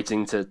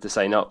waiting to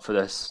sign up for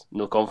this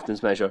no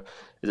confidence measure,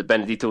 is that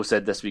Benedito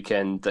said this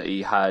weekend that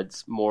he had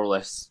more or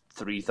less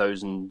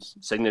 3,000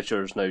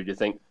 signatures now. Do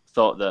you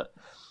thought that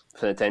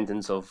for an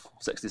attendance of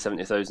 60,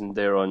 70,000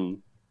 there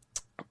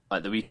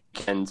at the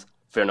weekend,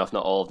 fair enough,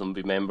 not all of them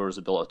would be members,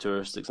 there'd be a lot of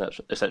tourists,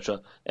 etc.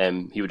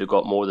 He would have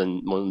got more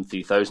than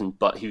 3,000.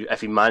 But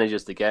if he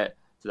manages to get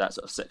to that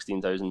sort of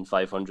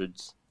 16,500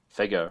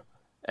 figure,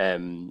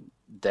 then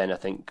I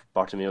think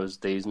Bartomeu's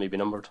days may be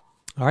numbered.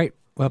 All right.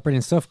 Well,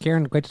 brilliant stuff.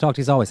 Kieran, great to talk to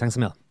you as always. Thanks a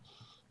mil.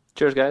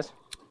 Cheers, guys.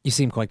 You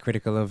seem quite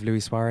critical of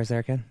Luis Suarez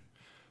there, Ken.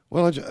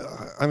 Well,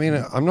 I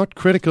mean, I'm not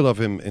critical of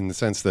him in the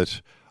sense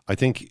that I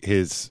think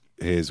his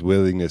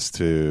willingness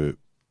to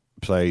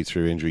play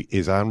through injury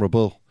is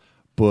admirable,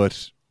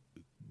 but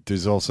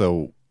there's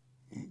a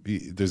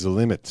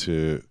limit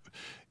to.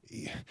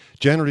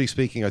 Generally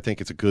speaking, I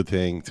think it's a good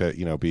thing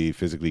to be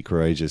physically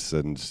courageous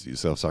and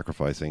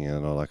self-sacrificing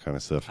and all that kind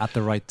of stuff at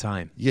the right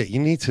time. Yeah,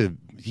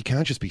 you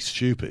can't just be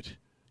stupid.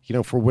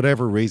 For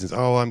whatever reasons.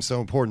 Oh, I'm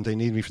so important. They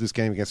need me for this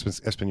game against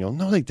Espanyol.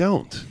 No, they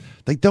don't.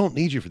 They don't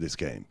need you for this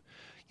game.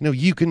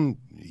 You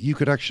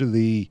could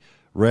actually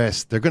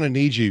rest. They're going to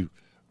need you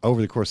over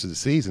the course of the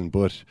season,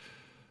 but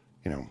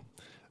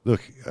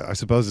look, I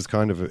suppose it's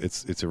kind of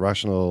it's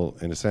irrational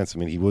in a sense. I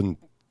mean, he wouldn't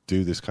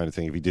do this kind of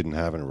thing if he didn't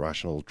have an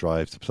irrational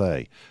drive to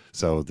play.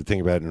 So the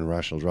thing about an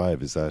irrational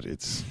drive is that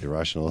it's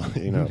irrational.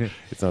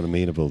 It's not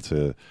amenable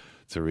to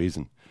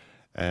reason.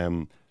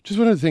 Just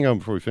one other thing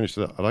before we finish,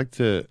 I'd like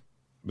to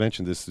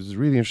mention this. There's a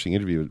really interesting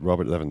interview with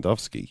Robert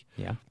Lewandowski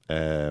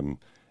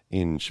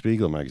in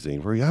Spiegel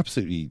magazine where he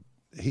absolutely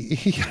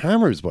he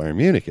hammers Bayern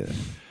Munich in it.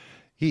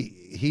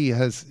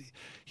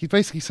 He's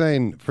basically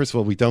saying, first of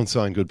all, we don't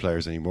sign good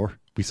players anymore.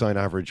 We sign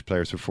average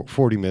players for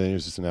 40 million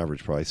is just an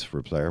average price for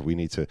a player. We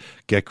need to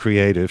get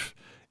creative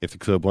if the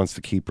club wants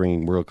to keep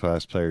bringing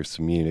world-class players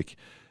to Munich.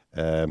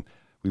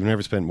 We've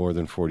never spent more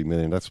than 40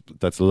 million.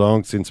 That's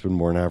long since been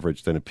more an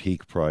average than a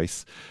peak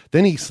price.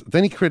 Then he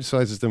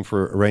criticizes them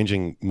for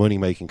arranging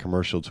money-making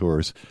commercial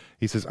tours.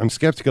 He says, I'm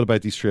skeptical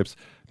about these trips,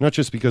 not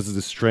just because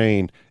the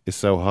strain is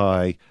so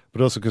high,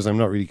 but also because I'm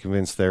not really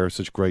convinced they are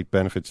such great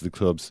benefit to the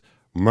club's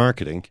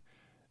marketing.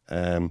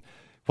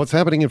 What's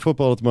happening in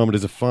football at the moment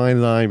is a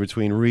fine line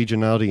between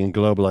regionality and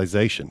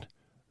globalization,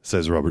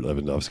 says Robert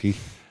Lewandowski.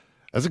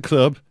 As a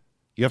club,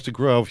 you have to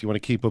grow if you want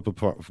to keep up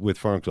with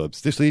foreign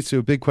clubs. This leads to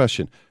a big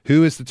question.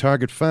 Who is the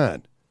target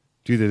fan?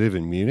 Do they live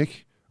in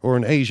Munich or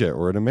in Asia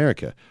or in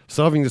America?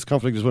 Solving this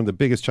conflict is one of the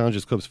biggest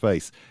challenges clubs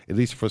face. It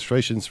leads to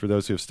frustrations for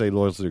those who have stayed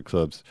loyal to their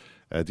clubs.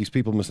 These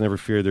people must never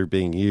fear they're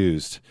being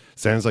used.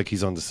 Sounds like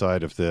he's on the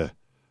side of the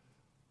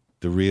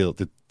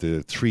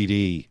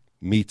 3D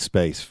meat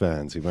space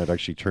fans who might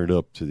actually turn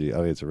up to the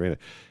Allianz Arena.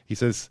 He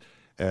says,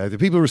 the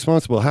people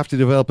responsible have to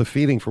develop a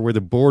feeling for where the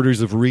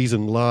borders of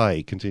reason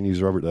lie,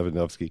 continues Robert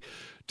Lewandowski.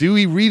 Do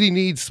we really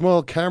need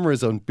small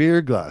cameras on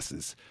beer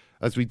glasses,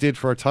 as we did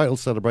for our title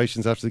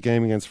celebrations after the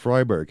game against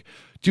Freiburg?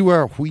 Do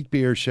our wheat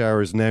beer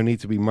showers now need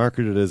to be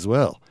marketed as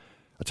well?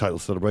 A title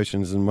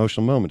celebration is an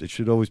emotional moment. It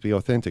should always be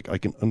authentic. I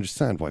can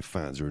understand why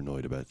fans are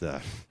annoyed about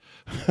that.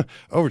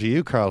 Over to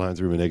you, Karl-Heinz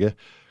Rummenigge.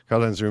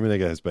 Karl-Heinz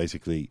Rummenigge has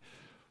basically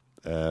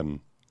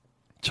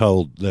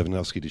told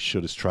Lewandowski to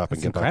shut his trap and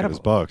get back in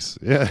his box.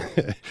 Yeah.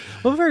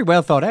 Well, very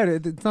well thought out.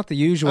 It's not the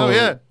usual. Oh,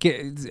 yeah.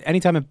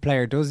 Anytime a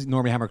player does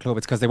normally hammer club,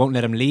 it's because they won't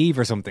let him leave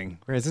or something.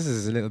 Whereas this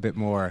is a little bit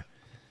more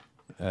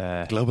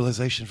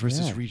globalization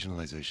versus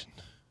regionalization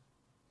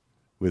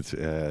with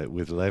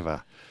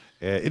Leva.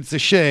 It's a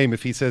shame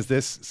if he says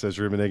this, says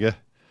Rummenigge.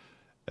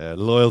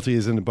 Loyalty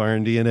is in the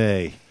Bayern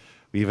DNA.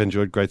 We've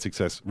enjoyed great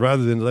success.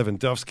 Rather than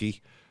Lewandowski,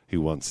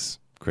 who wants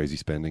crazy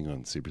spending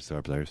on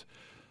superstar players,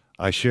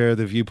 I share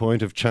the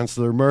viewpoint of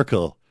Chancellor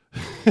Merkel,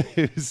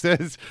 who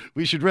says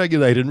we should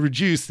regulate and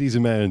reduce these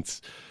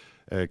amounts.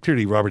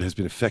 Clearly, Robert has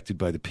been affected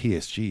by the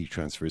PSG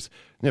transfers.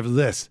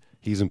 Nevertheless,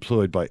 he's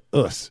employed by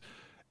us.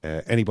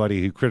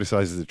 Anybody who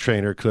criticizes the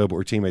trainer, club,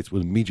 or teammates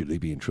will immediately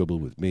be in trouble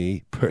with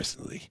me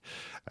personally.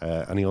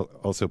 And he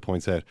also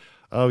points out,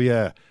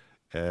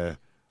 Lewandowski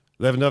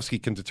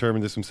can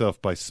determine this himself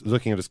by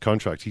looking at his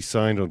contract. He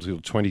signed until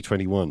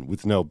 2021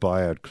 with no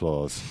buyout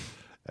clause.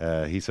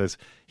 He says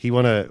he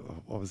what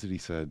was it he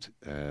said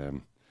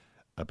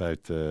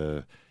about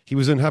he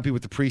was unhappy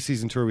with the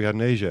pre-season tour we had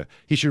in Asia.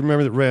 He should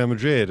remember that Real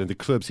Madrid and the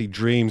clubs he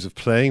dreams of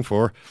playing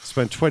for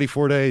spent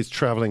 24 days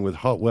travelling with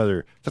hot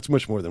weather. That's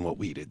much more than what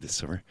we did this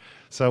summer.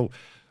 So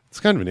it's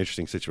kind of an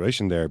interesting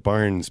situation there.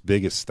 Bayern's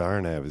biggest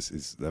star now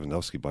is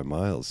Lewandowski by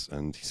miles,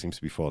 and he seems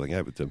to be falling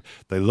out with them.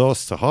 They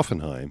lost to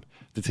Hoffenheim,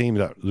 the team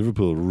that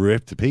Liverpool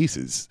ripped to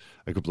pieces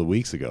a couple of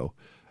weeks ago.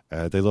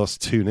 They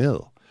lost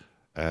 2-0.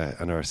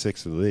 And are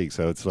sixth in the league.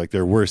 So it's like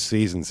their worst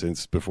season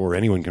since before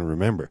anyone can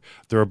remember.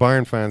 There are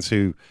Bayern fans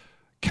who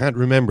can't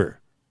remember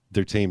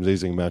their team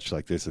losing a match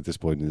like this at this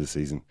point in the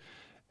season.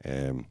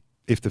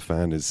 If the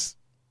fan is,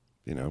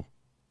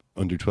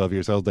 under 12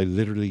 years old, they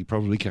literally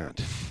probably can't.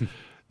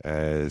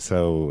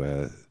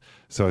 So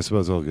I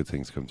suppose all good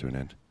things come to an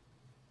end.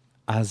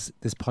 as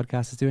this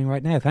podcast is doing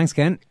right now. Thanks,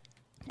 Ken.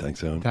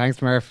 Thanks, Owen.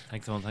 Thanks, Murph.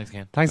 Thanks, Owen. Thanks,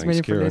 Ken. Thanks a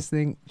million for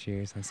listening.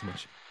 Cheers. Thanks so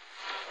much.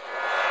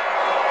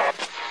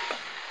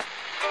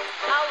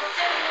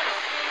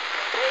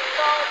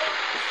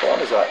 What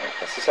is that?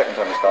 That's the second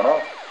time it's gone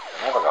off.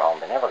 They never go home,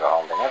 they never go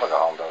home, they never go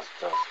home,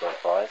 those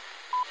boys.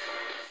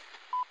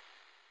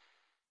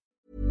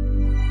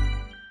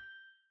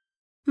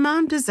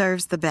 Mom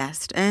deserves the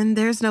best, and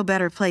there's no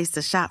better place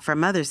to shop for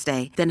Mother's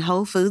Day than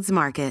Whole Foods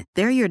Market.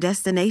 They're your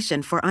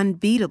destination for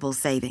unbeatable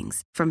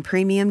savings, from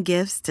premium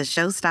gifts to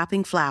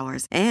show-stopping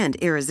flowers and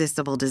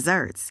irresistible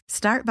desserts.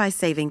 Start by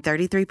saving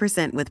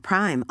 33% with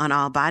Prime on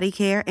all body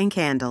care and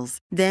candles.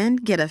 Then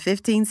get a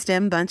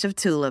 15-stem bunch of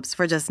tulips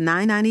for just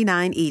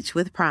 $9.99 each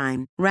with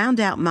Prime. Round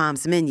out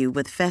Mom's menu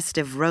with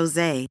festive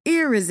rosé,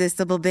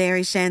 irresistible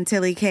berry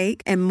chantilly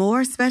cake, and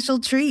more special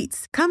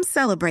treats. Come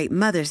celebrate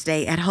Mother's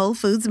Day at Whole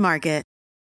Foods Market.